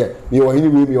na me o hini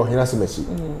we me o hina semesi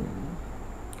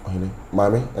ohine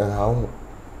mami how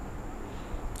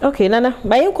Okay, Nana,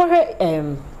 by you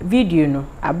video no,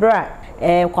 abra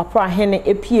Kwăprahene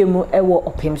APUU ewo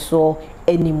opem so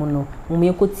animu no,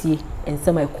 mumye kotie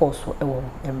ensema ekọ so ewo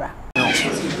embra.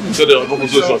 So the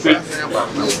proposal so say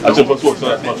I just want to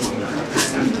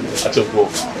I just go.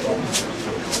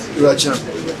 Racha.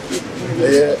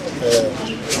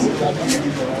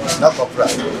 Na Kwăpra.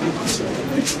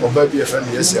 Oba bi efa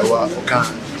ne yesi awa oka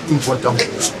important.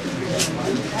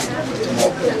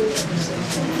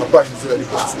 Papa is very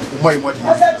good. My money.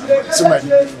 So my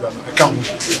account.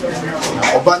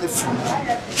 Oba ne fu.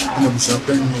 Na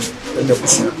busampen na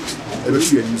busia. Ebe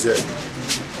fi eni ze.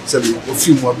 Sabi o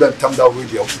fi mo ba tam da we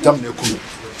dia. Tam na ku.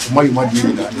 My money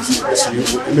ni na ni.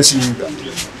 Ebe si ni da.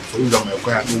 So you don't know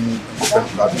quite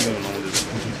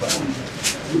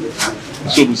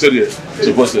so we said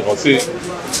suppose on say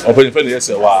on peut faire yes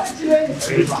wa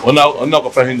on a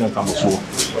Kwăprahene dans Cameroun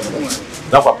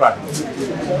na Kwăprahene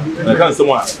na kan se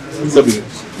mo sabi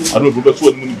anu bu be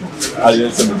so ni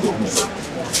aye se me ko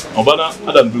on bana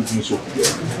adam bu ku so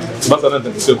ba sa na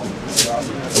tan se ku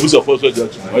obi so for so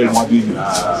judge o ye mo bi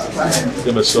na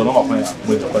se be so no ma fa ya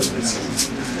mo ta kwa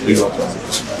ni you know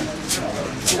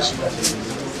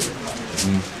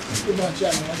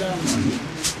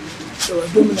so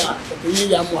domina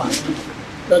yi yamwa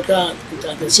baka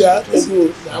itakesia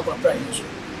ego na Kwăprahene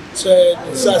so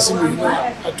sa simi no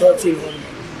ato free no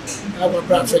na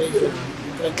Kwăprahene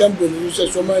kambo ni so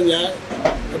so manya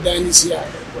adanisia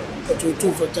to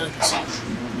 2 for tanks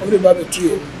only babe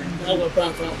 2 na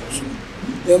Kwăprahene so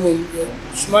demo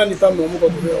smani pa mo ko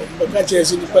ko baka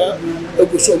chesi ni pa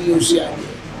ego so mu sia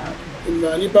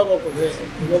ni pa ko ko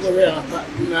apa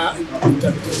na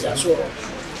itakesia so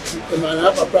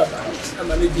na Kwăprahene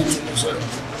amani di so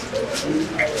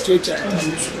checha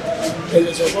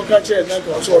ele so ko ka che na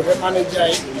ko so he manager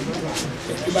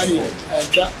ibani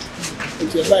aja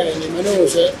nke ba ni mano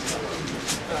so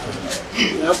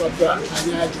na Kwăprahene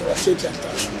anya checha ta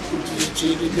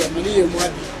chi di amani ye mo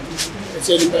adi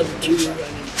e ni ba tu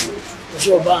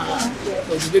so ba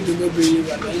o di de no be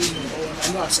wa na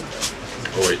no asa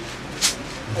oi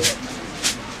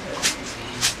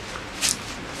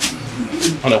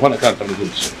Ana kan ta mu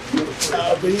so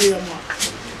beni yamwa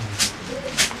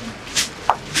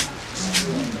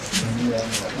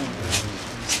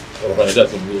on da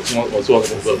so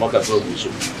so ma ka so so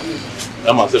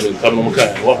ama se ben tam no mo kan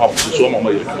wa ha so ma ma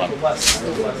yema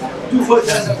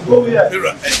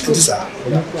Mira, ça.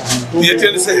 Il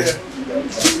était c'est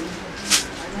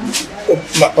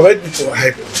ma avec du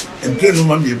hype. En plein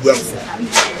moment il boit fou.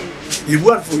 Il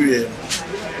boit fou lui.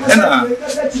 Ena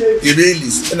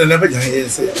Grêëdy ena na ba jan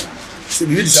yese. Se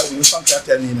bi disa wo fan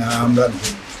kata ni na amra no.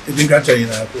 E din kata ni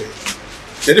na ko.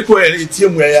 Ele ko ele tie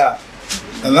mu ya.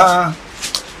 Na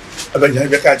abajan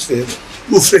be ka chite.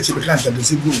 Wo frechi be kanta de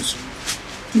se blues.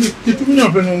 Ti tu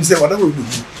no pe no se wada wo du.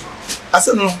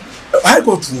 Asa no high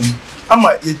court room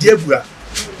ama ye die bua.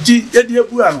 Ji ye die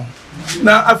bua no.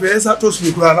 Na afesa to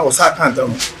su kura na o sa kanta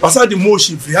no. Wasa the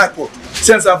motion free high court.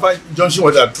 Since afa junction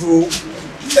was a true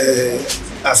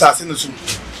assassin no so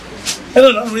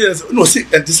ena no yes no see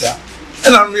entisa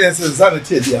ena no yes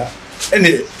sanity dia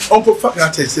ene onko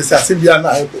faculty say assembly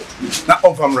na aiko na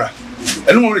on famra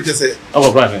eno mo re say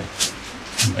Kwăprahene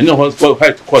enyo ho ko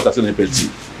high court as na peti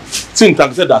tin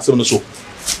tag say da asem no so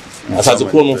asase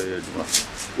pro no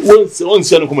won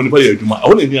se no ko nipa ya adwuma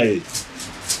ahụ na eni aye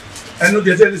eno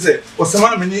de say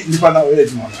osama me ni nipa na o ya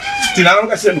adwuma tin na no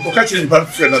ka say ko ka kire nipa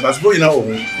friend na basbo ina o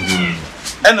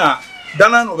ena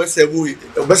dana no be se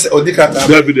odikata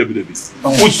David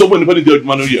which someone in the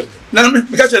judgment no here na me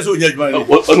ka say so nya adwuma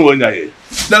onu won yaye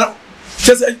na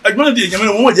say adwuma di nyame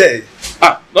no mo je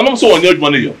na no so won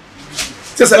judgment no here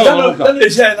say dana e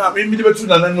share na me de betu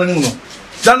na nan no no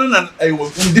dana na I wo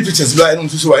differences bla no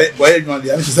so wa adwuma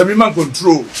di ani say me man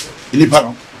control ni pa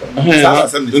no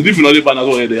the different no ba na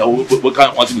so here we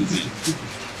can want to see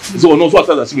so no so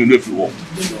after see me no free work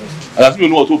as me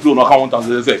no to play no account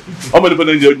as say how many people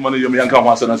dey judgment you me yanka ho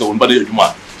asana say won ba dey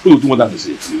judgment who do more than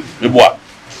say me boa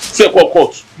say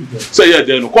court say here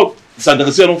there no court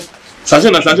sandase no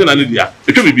sanje na ne dia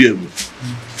etwe me bia mu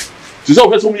ti say o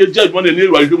person me judgment na eri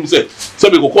wa dwom say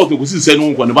be court go si say no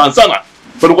nko ne ba ansana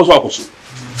fe no ko so akoso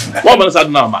wa man sad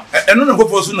na ma eno no go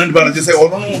for so na ni ba na say o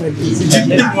no ni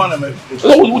mo na me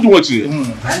so wo do what you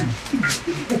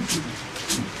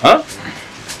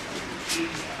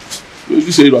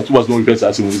you say that was no request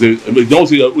as we say don't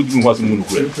say what do was no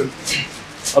kure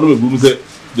I don't know say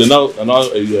the now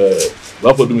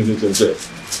what for doing this say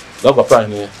that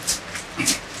Kwăprahene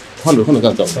quando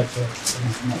kan ta so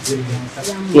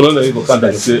na go kan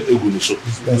da say egu ni so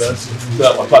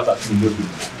that papa ta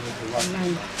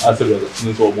I said,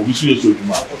 no, we should show you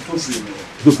my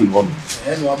different one.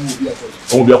 And one will be a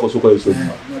course. I won't be a course of so.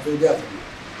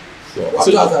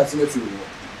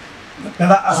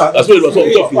 That's what it was all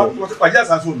tough. I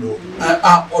just asked you.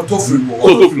 Or tofu.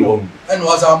 And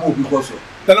was our movie because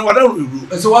then what don't we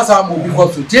do? So what's our movie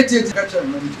because to take it?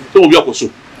 So we are also.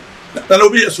 That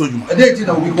will be a soldier. I didn't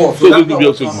know we call so that will be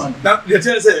a soldier. Now, the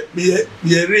chance be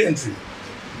a re-entry.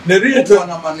 The re-entry on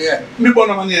a money, me born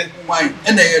a money, wine,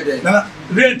 and a day.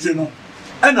 Re-entry, no.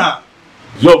 Anna,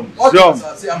 Yum,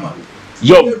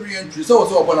 re-entry, so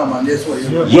upon a money, so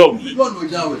Yum, we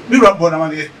run born a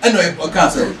money, and no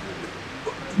cancer.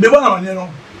 The one on you know,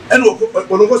 and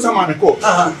we'll go someone call.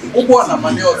 One a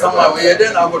money or somewhere where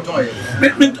then I will tell you.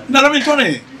 None of me,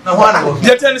 Tony. Now, one,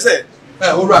 the attorney said,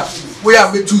 all right, we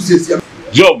have with 2 days.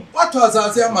 Yum. What was I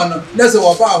say, man? Let's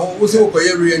go about who's over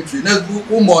re-entry. Let's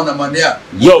go more than money.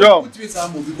 Yum,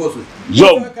 because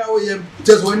Yum,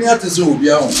 just when you have to so be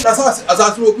on. That's as I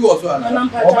threw you also. Also,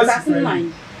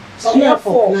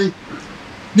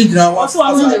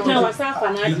 I'm going to tell myself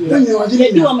an idea.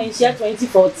 You do a mention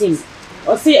 2014.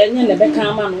 Or see any never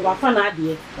come on or fan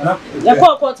idea. The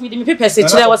court with me papers,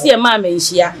 I was here, mamma, and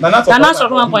she. And that's what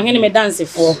one point him dancing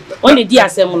for. Only dear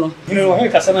Semono. You know,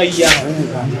 Cassana.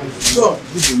 So,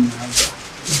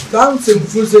 dancing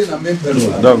full and member.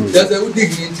 There's a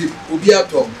dignity,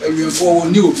 Ubiato, and we go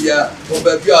new beer or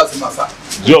Babias Massa.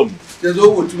 Jum. There's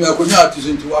over to me a conyatis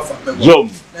into Wafa. Jum.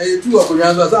 Now you two are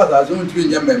Conyatas, I don't twin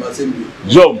your member assembly.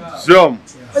 Jum.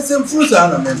 I send full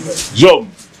and a member. Jum.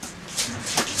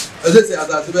 As I say, as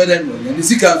I said, and the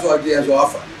Sika so again to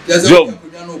offer. There's a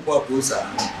no purpose.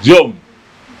 Jum.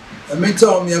 And make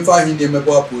tell me and find him a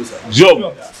purpose.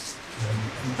 Jum.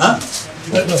 Huh?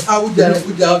 I would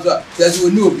put down that there's a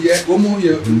new beer, 1 more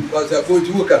year, because I go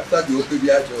to work at that.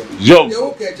 Jum.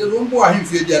 Okay, just 1 more him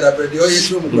for the other, but the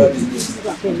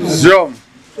Jum.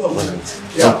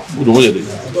 Yeah, who do it?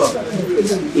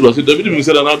 It was the video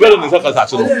said, and I better than Saka.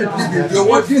 You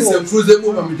want this and frozen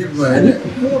movement.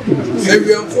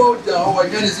 Maybe I'm 4 down, or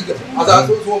again, as I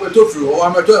told you, tofu, or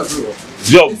I'm a tofu.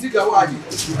 Jum.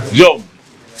 Jum.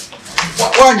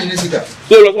 One in this guy.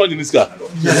 There was one in this car.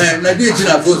 And I did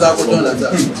not go that one.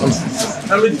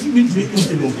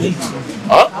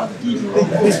 Huh?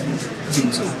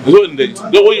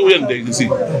 The way you went there, you see.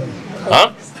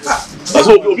 Huh? That's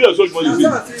what we are so much.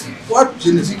 What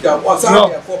Genetica was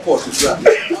out for ports? Jump.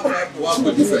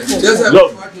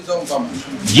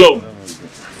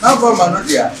 Now, for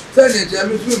Manodia, tell it, I'm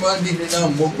now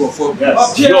more for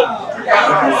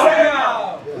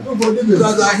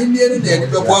because I Indian and the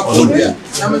Kwăprahene.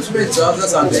 I'm spent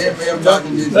others and I am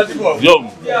talking to you.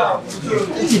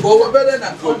 Over better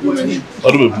than Kwăprahene.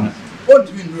 What do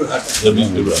you mean?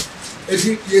 If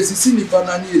you see the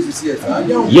banana, you see it.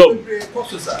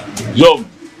 Yum.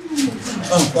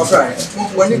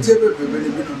 When it's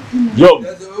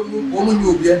there's a woman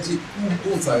you'll be anti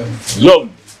fire. Yum.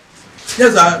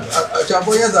 Yes, I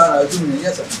champo, yes, I do.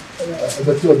 Yes,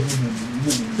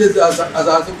 this as I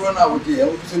run out here,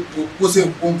 who's a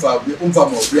umfa,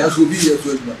 we have to be here to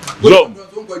it.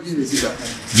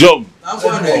 Jump. I'm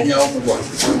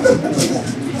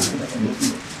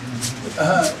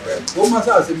Woman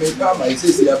has a make up my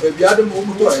sister, baby, I don't know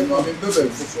what I'm in Bebe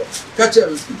for. Catch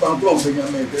every problem being a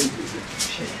man.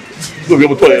 You'll be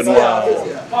able to tell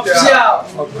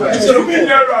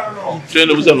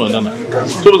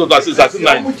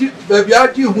baby, I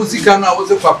do music and I was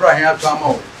a Kwăprahene come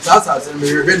out. That's as a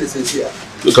revenge is here.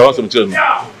 Look at some children.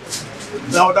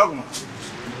 Now, Dogma.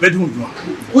 Bedroom.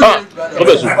 Ah,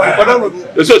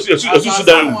 it's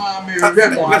down.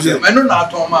 I know not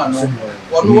Tom man.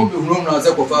 One will be known as a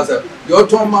father. Your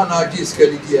Tom man are this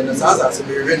Kelly and as a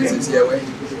revenge is here.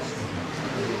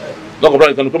 Not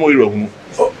right on the room.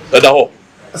 At the hall.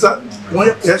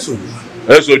 Yes,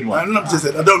 I'm not just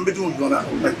I don't be doing now.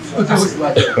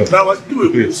 What do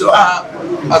you so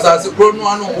as I said, one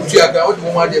of you are going to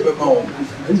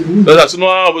that's no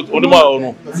on the mile.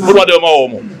 What are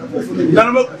home?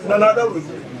 None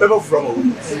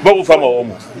from home.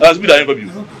 That's been an interview.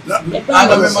 I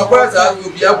remember brother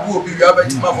will be a book if you have a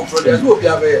mouth for this will be a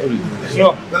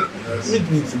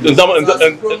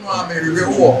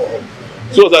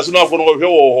so that's not for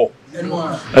no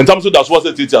and some that's what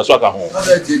the teacher so home.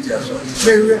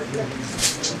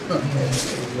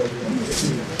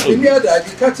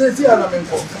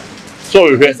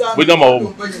 Sorry, we don't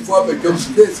know.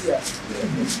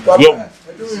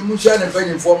 Mushana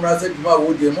penny form as a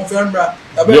would be more famra.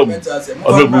 I'm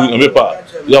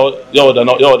you're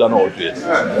done all this.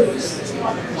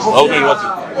 I'll be what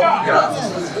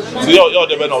you're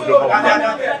the man of the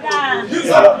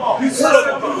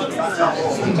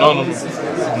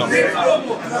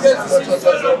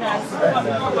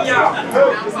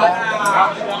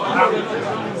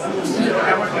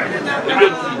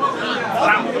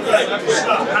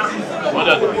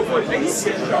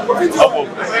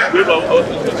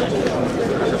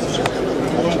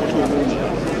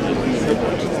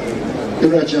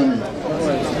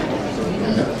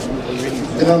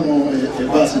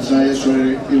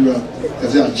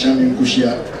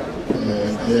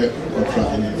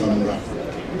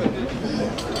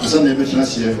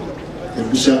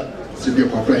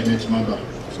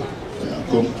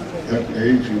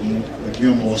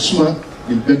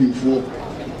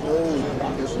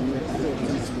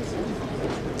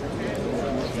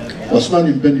Osman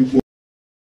in Benny for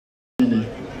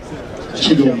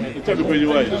Chidom,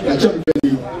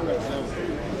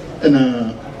 and a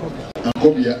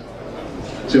copia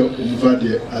to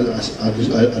Vadi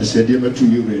as said, ever 2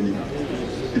 years really.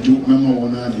 Do Mamma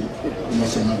Wanadi,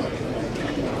 Masanaba.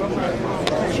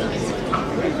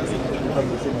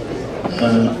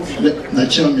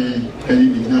 Nachami, Penny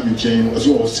Nami Jane was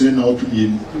all sent out to be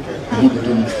in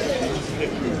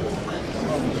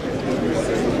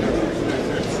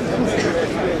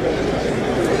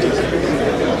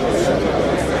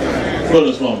What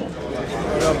is wrong?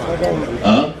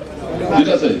 Huh? Did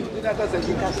I say?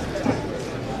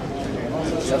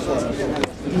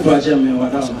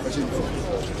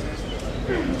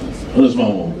 What is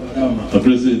wrong? The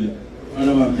president.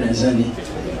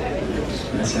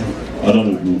 I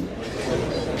don't know.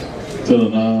 Tell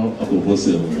now I go for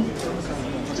sale.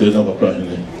 Tell now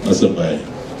Kwăprahene. I said bye.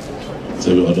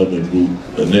 Tell you I don't know.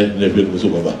 The never was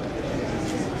over.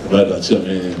 But I tell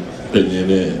me penny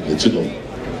the chicken.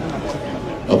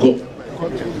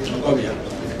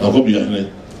 I'll be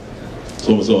behind so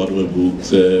much out of a book,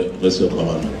 say, Mr.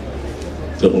 Command.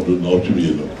 Tell me to know to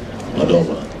be,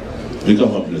 Madonna.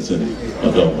 Become a blessing,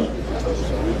 Madonna.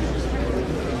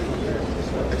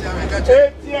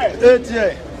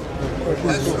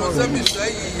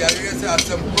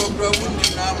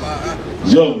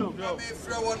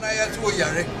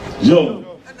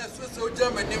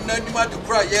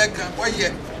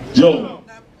 Joe.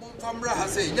 Famra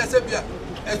has said, yes,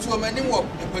 as to a many walk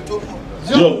in Potomo.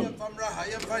 Joe, Famra, I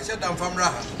am Fashion and Famra.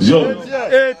 Joe,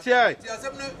 yes,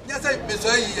 I miss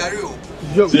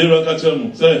you. say,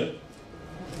 Rakacham, say,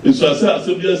 it's a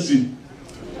Sabiasi.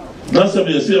 Not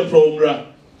Sabiasi from Ra.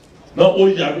 Not all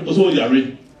Yari, was all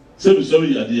Yari. Say,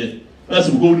 sorry, idea. That's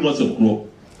a good mass of grow.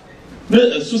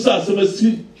 Then a Susa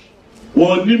Sabasi,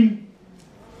 or Nim,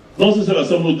 nonsense of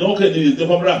some no can use the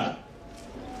Famra.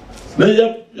 Then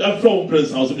you have from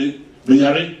Prince House of me,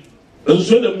 Yari. And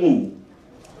so the move.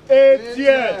 8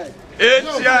 years.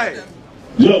 Young.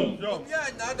 Young. Young.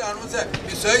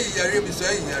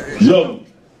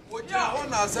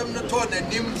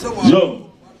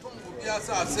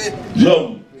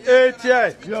 8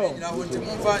 years.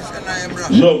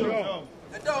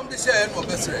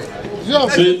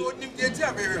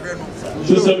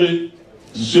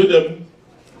 Show them.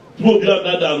 Move your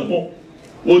dad down home.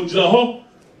 What Jaho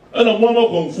and a mama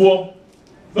come for.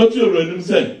 But you already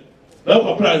say. Now,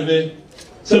 Kwăprahene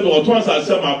said, "But once I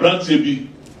said my branch be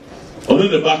on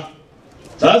the back."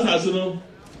 That's as you know.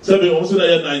 Said, "We also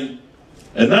there 9,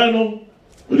 and 9 no.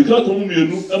 We can't come here.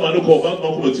 No, I'm not call back.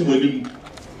 I'm coming to him.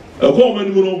 I call my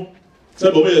new.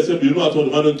 Said, "But we said, you know, I told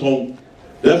the man in town.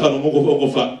 There can no go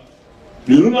far.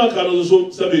 You know, I can also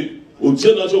say, we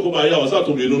change that talk about hours. I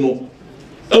told you no.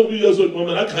 Every year so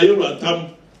moment I can't run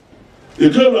time. The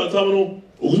can't run time no.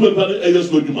 Usman pan ejes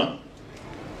go juma.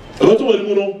 I told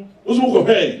you no. Oso ko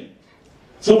hey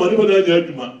somebody for that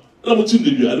juma na mo tin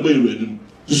dey ade bayi redim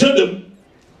to show them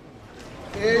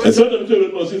and so them tell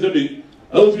no say be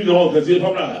I don't feel no can say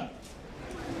famra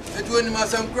etu ni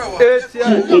masam kra wa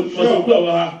masam kra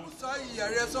wa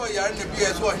so yare ne bi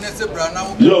so hene se bra na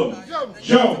yo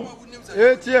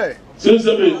 8 years since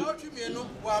be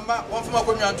wa fuma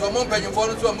ko nyanto mo mpanyin fo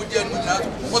no so mo die nu na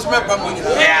mo so me pa mo nyina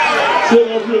say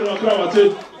no feel no kra wa say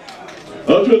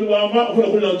o tell wa ma fo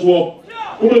ko nyanto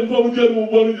Oba ni fa mujẹ mu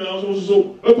bọ ni nyina so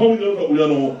e pa mujẹ fa kuya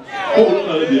no o ko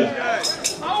na le dia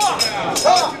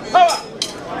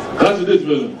that's the date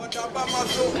well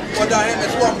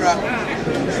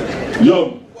yo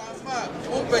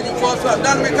o pe ni fo so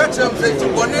dan me ka chem say ti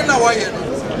boni na wa ye no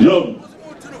yo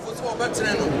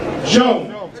Joe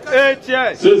 8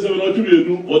 years say no tu bi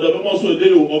nu o da be mo so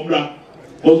de o omra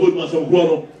o so ma so kro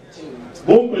no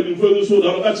mo pe ni fo so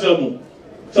da ka chem mo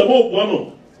Samo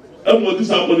Guano, and what is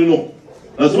happening. No,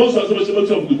 as much as much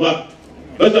of the back,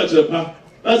 better chepa.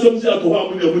 That's something I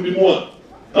told him will be more.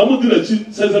 I would do the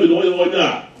cheap sense of the oil on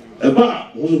ya. A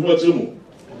bar was much more.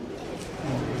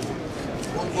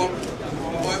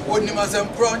 When you must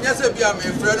improve, yes, if you are my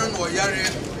friend or Yari,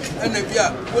 and if you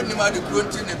are, when you are the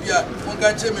grunting, if you are, one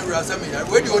can tell me Rasami,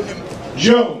 where do you him?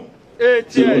 Joe,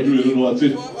 it's a good what's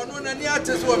it. On any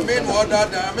artist or main order,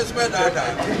 Miss Medada.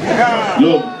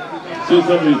 No, say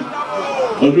something.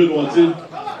 I'll do what's it.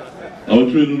 I'll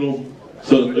do no.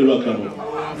 So, ever come.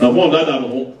 Now, one that I'm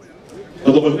home.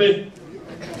 But the way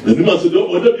the new master don't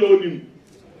want to be on him.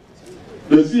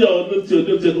 The sea are not to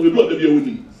be brought to be on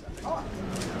him.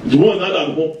 The one that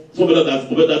I'm home, so better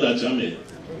than Chammy.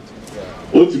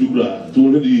 What to be glad to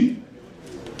already.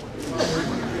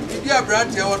 If you are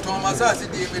brand here, what Thomas has to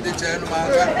do with the chairman.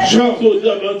 Sure, so you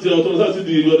are brand here, what has to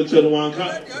do with the chairman.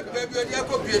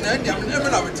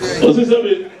 What's this?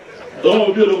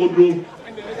 Oh, beautiful blue.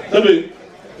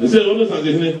 They say, oh, that's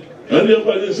it. And they are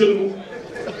quite a certain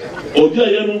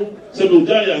Ojayano, several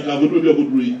giant have a good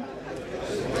read.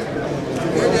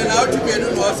 Now to be a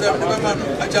was a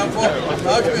jump for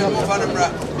how to be a more fun.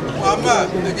 Mamma,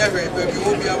 the Jeffrey, you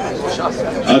will be a one.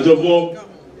 At the war,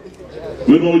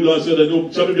 we know you are said that no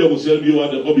champion will sell you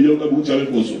at the hobby of the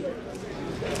challenge also.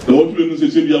 The whole people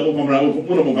say, we are from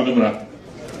one of my camera.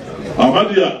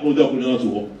 Amadia, no doubt,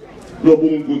 no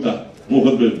boom, good, no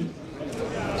good baby.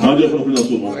 How do you put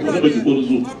us on?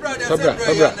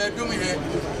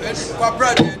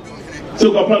 So,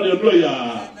 Kwăprahene,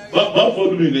 lawyer, but for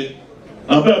the minute,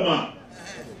 I'm very much.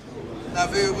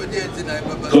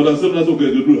 So that's not okay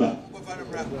to do that.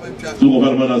 So,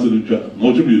 Kwăprahene has to do that.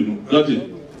 Not to be, that's it.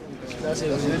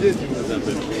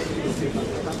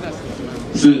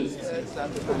 See,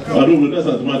 I don't know, that's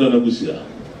not my dad.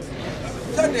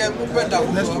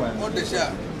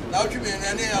 Now, you mean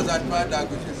any other man?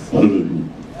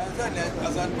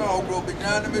 As I grow, grow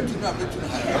began to be to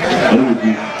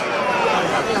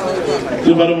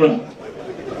Madame.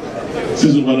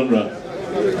 Sister Madame.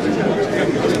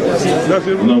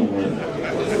 No.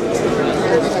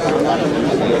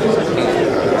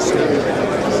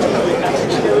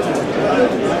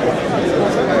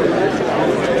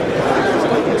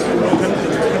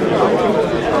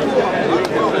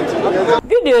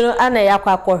 Video ana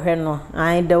yakwa kohwe no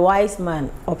and the wise man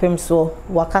opem so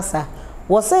wakasa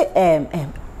wo say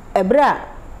ebra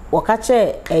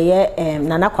wakache eye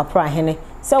nana Kwăprahene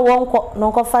se wonko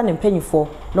no kofa ne mpanyifo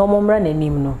no momra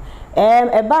nanim no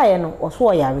ebaaye no oso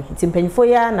oyare ti mpanyifo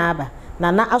ya na aba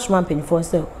nana asoma mpanyifo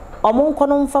se omonko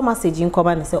no mfa message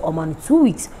nkoba ne se omano 2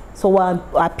 weeks so wa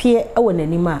appear ewo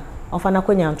nanim a ofa na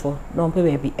konyanto no mpe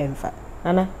baby emfa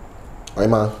nana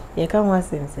Aima ye kan wa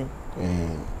sense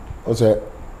also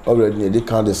already they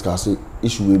can't discuss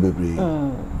issue we be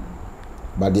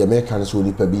but the Americans will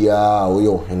be bia or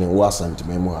yo and Ashanti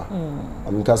memoir.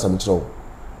 I'm some trouble.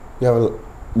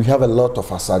 We have a lot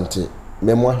of Ashanti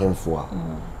memoir him for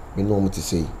we know what to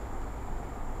say.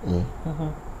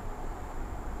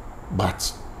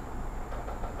 But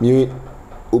me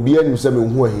obi anu say me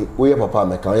hu ahi we papa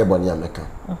meka we boni ameka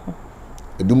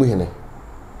edumu hene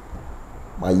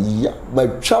my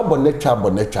trouble ne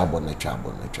trouble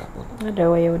the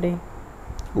way you dey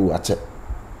oh ate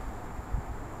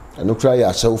anu cry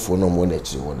ya shelfo no mo na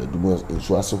chi wona dumu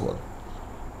ensu ase ho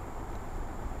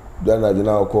dana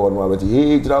jina ko no abeti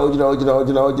hey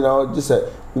jira just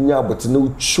nya aboti na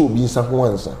ucho bi nsa ho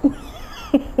ansa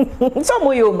so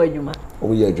mo yo madwuma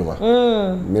o ye adwuma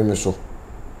me so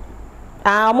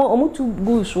mo tu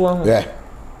gu so ho yeah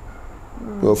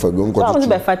yo fa gom ko tu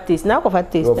be fat taste na ko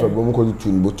fat taste yo fa gom ko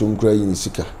tu botum cry ni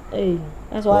sika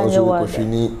that's why you want ko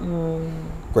fini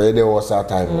ko ye de wo sa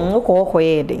time ko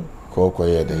ye de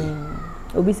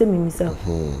obi se mimisa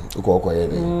ko ye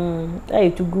de ai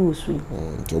tu gu so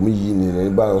to mi yi ni na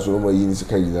ba so mo yi ni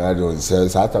sika yi na do se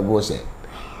sa ta go se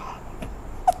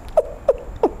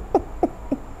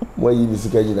mo yi ni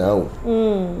sika yi na o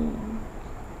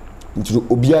nti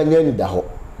obi anya ni da ho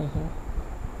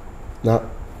na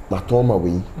matoma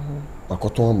we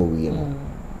makotoma we no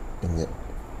enye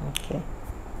okay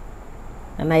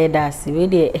ana ye da se we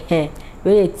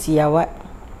de tiawa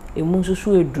emu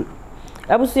susu edu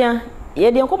abusia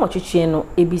ye de nkomo twetwe no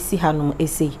ebisi hanom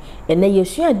esei ene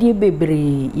yesua de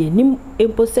bebre yenim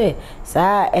empo se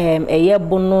sa eye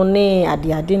bono ne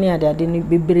ade ne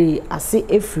bebre ase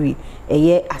efri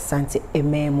eye Ashanti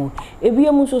ememu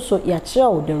ebiemu so ya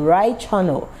kire the right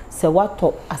channel se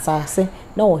wato asase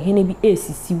na wo hene bi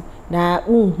esisi na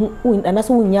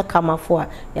anaso wunya kamafo a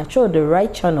ya kire the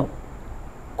right channel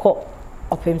ko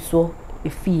opemso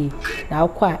efie na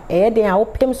akwa eye den a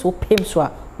opemso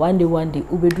a one day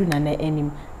ubedu na na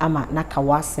enim ama na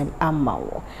kawasem ama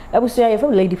wo ebuso ya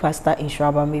from lady pastor in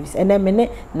Shraba Mavis and then mene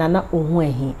nana ohu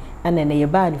ehi and then ye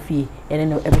ba fie and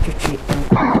no ebetwetwe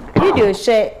video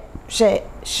share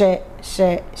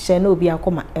no bi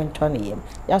akoma entone yem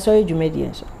ya so edwumadi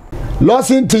enso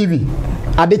LORDSON TV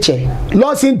adeche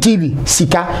LORDSON TV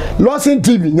sika LORDSON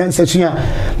TV nyansasua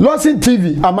LORDSON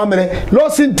TV amamere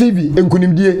LORDSON TV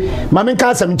enkunimdie mame ka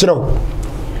asem kyerɛw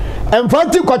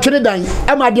emfanti kwatwere dan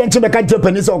emade enche beka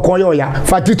Japanese okoyo ya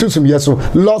fatitu sumye so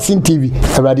LORDSON TV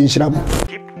awade nhyira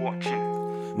keep watching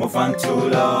Mofanto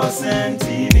LORDSON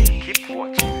TV keep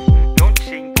watching don't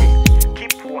change it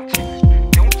keep watching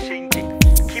don't change it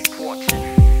keep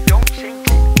watching don't change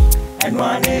it and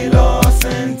one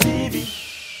LORDSON TV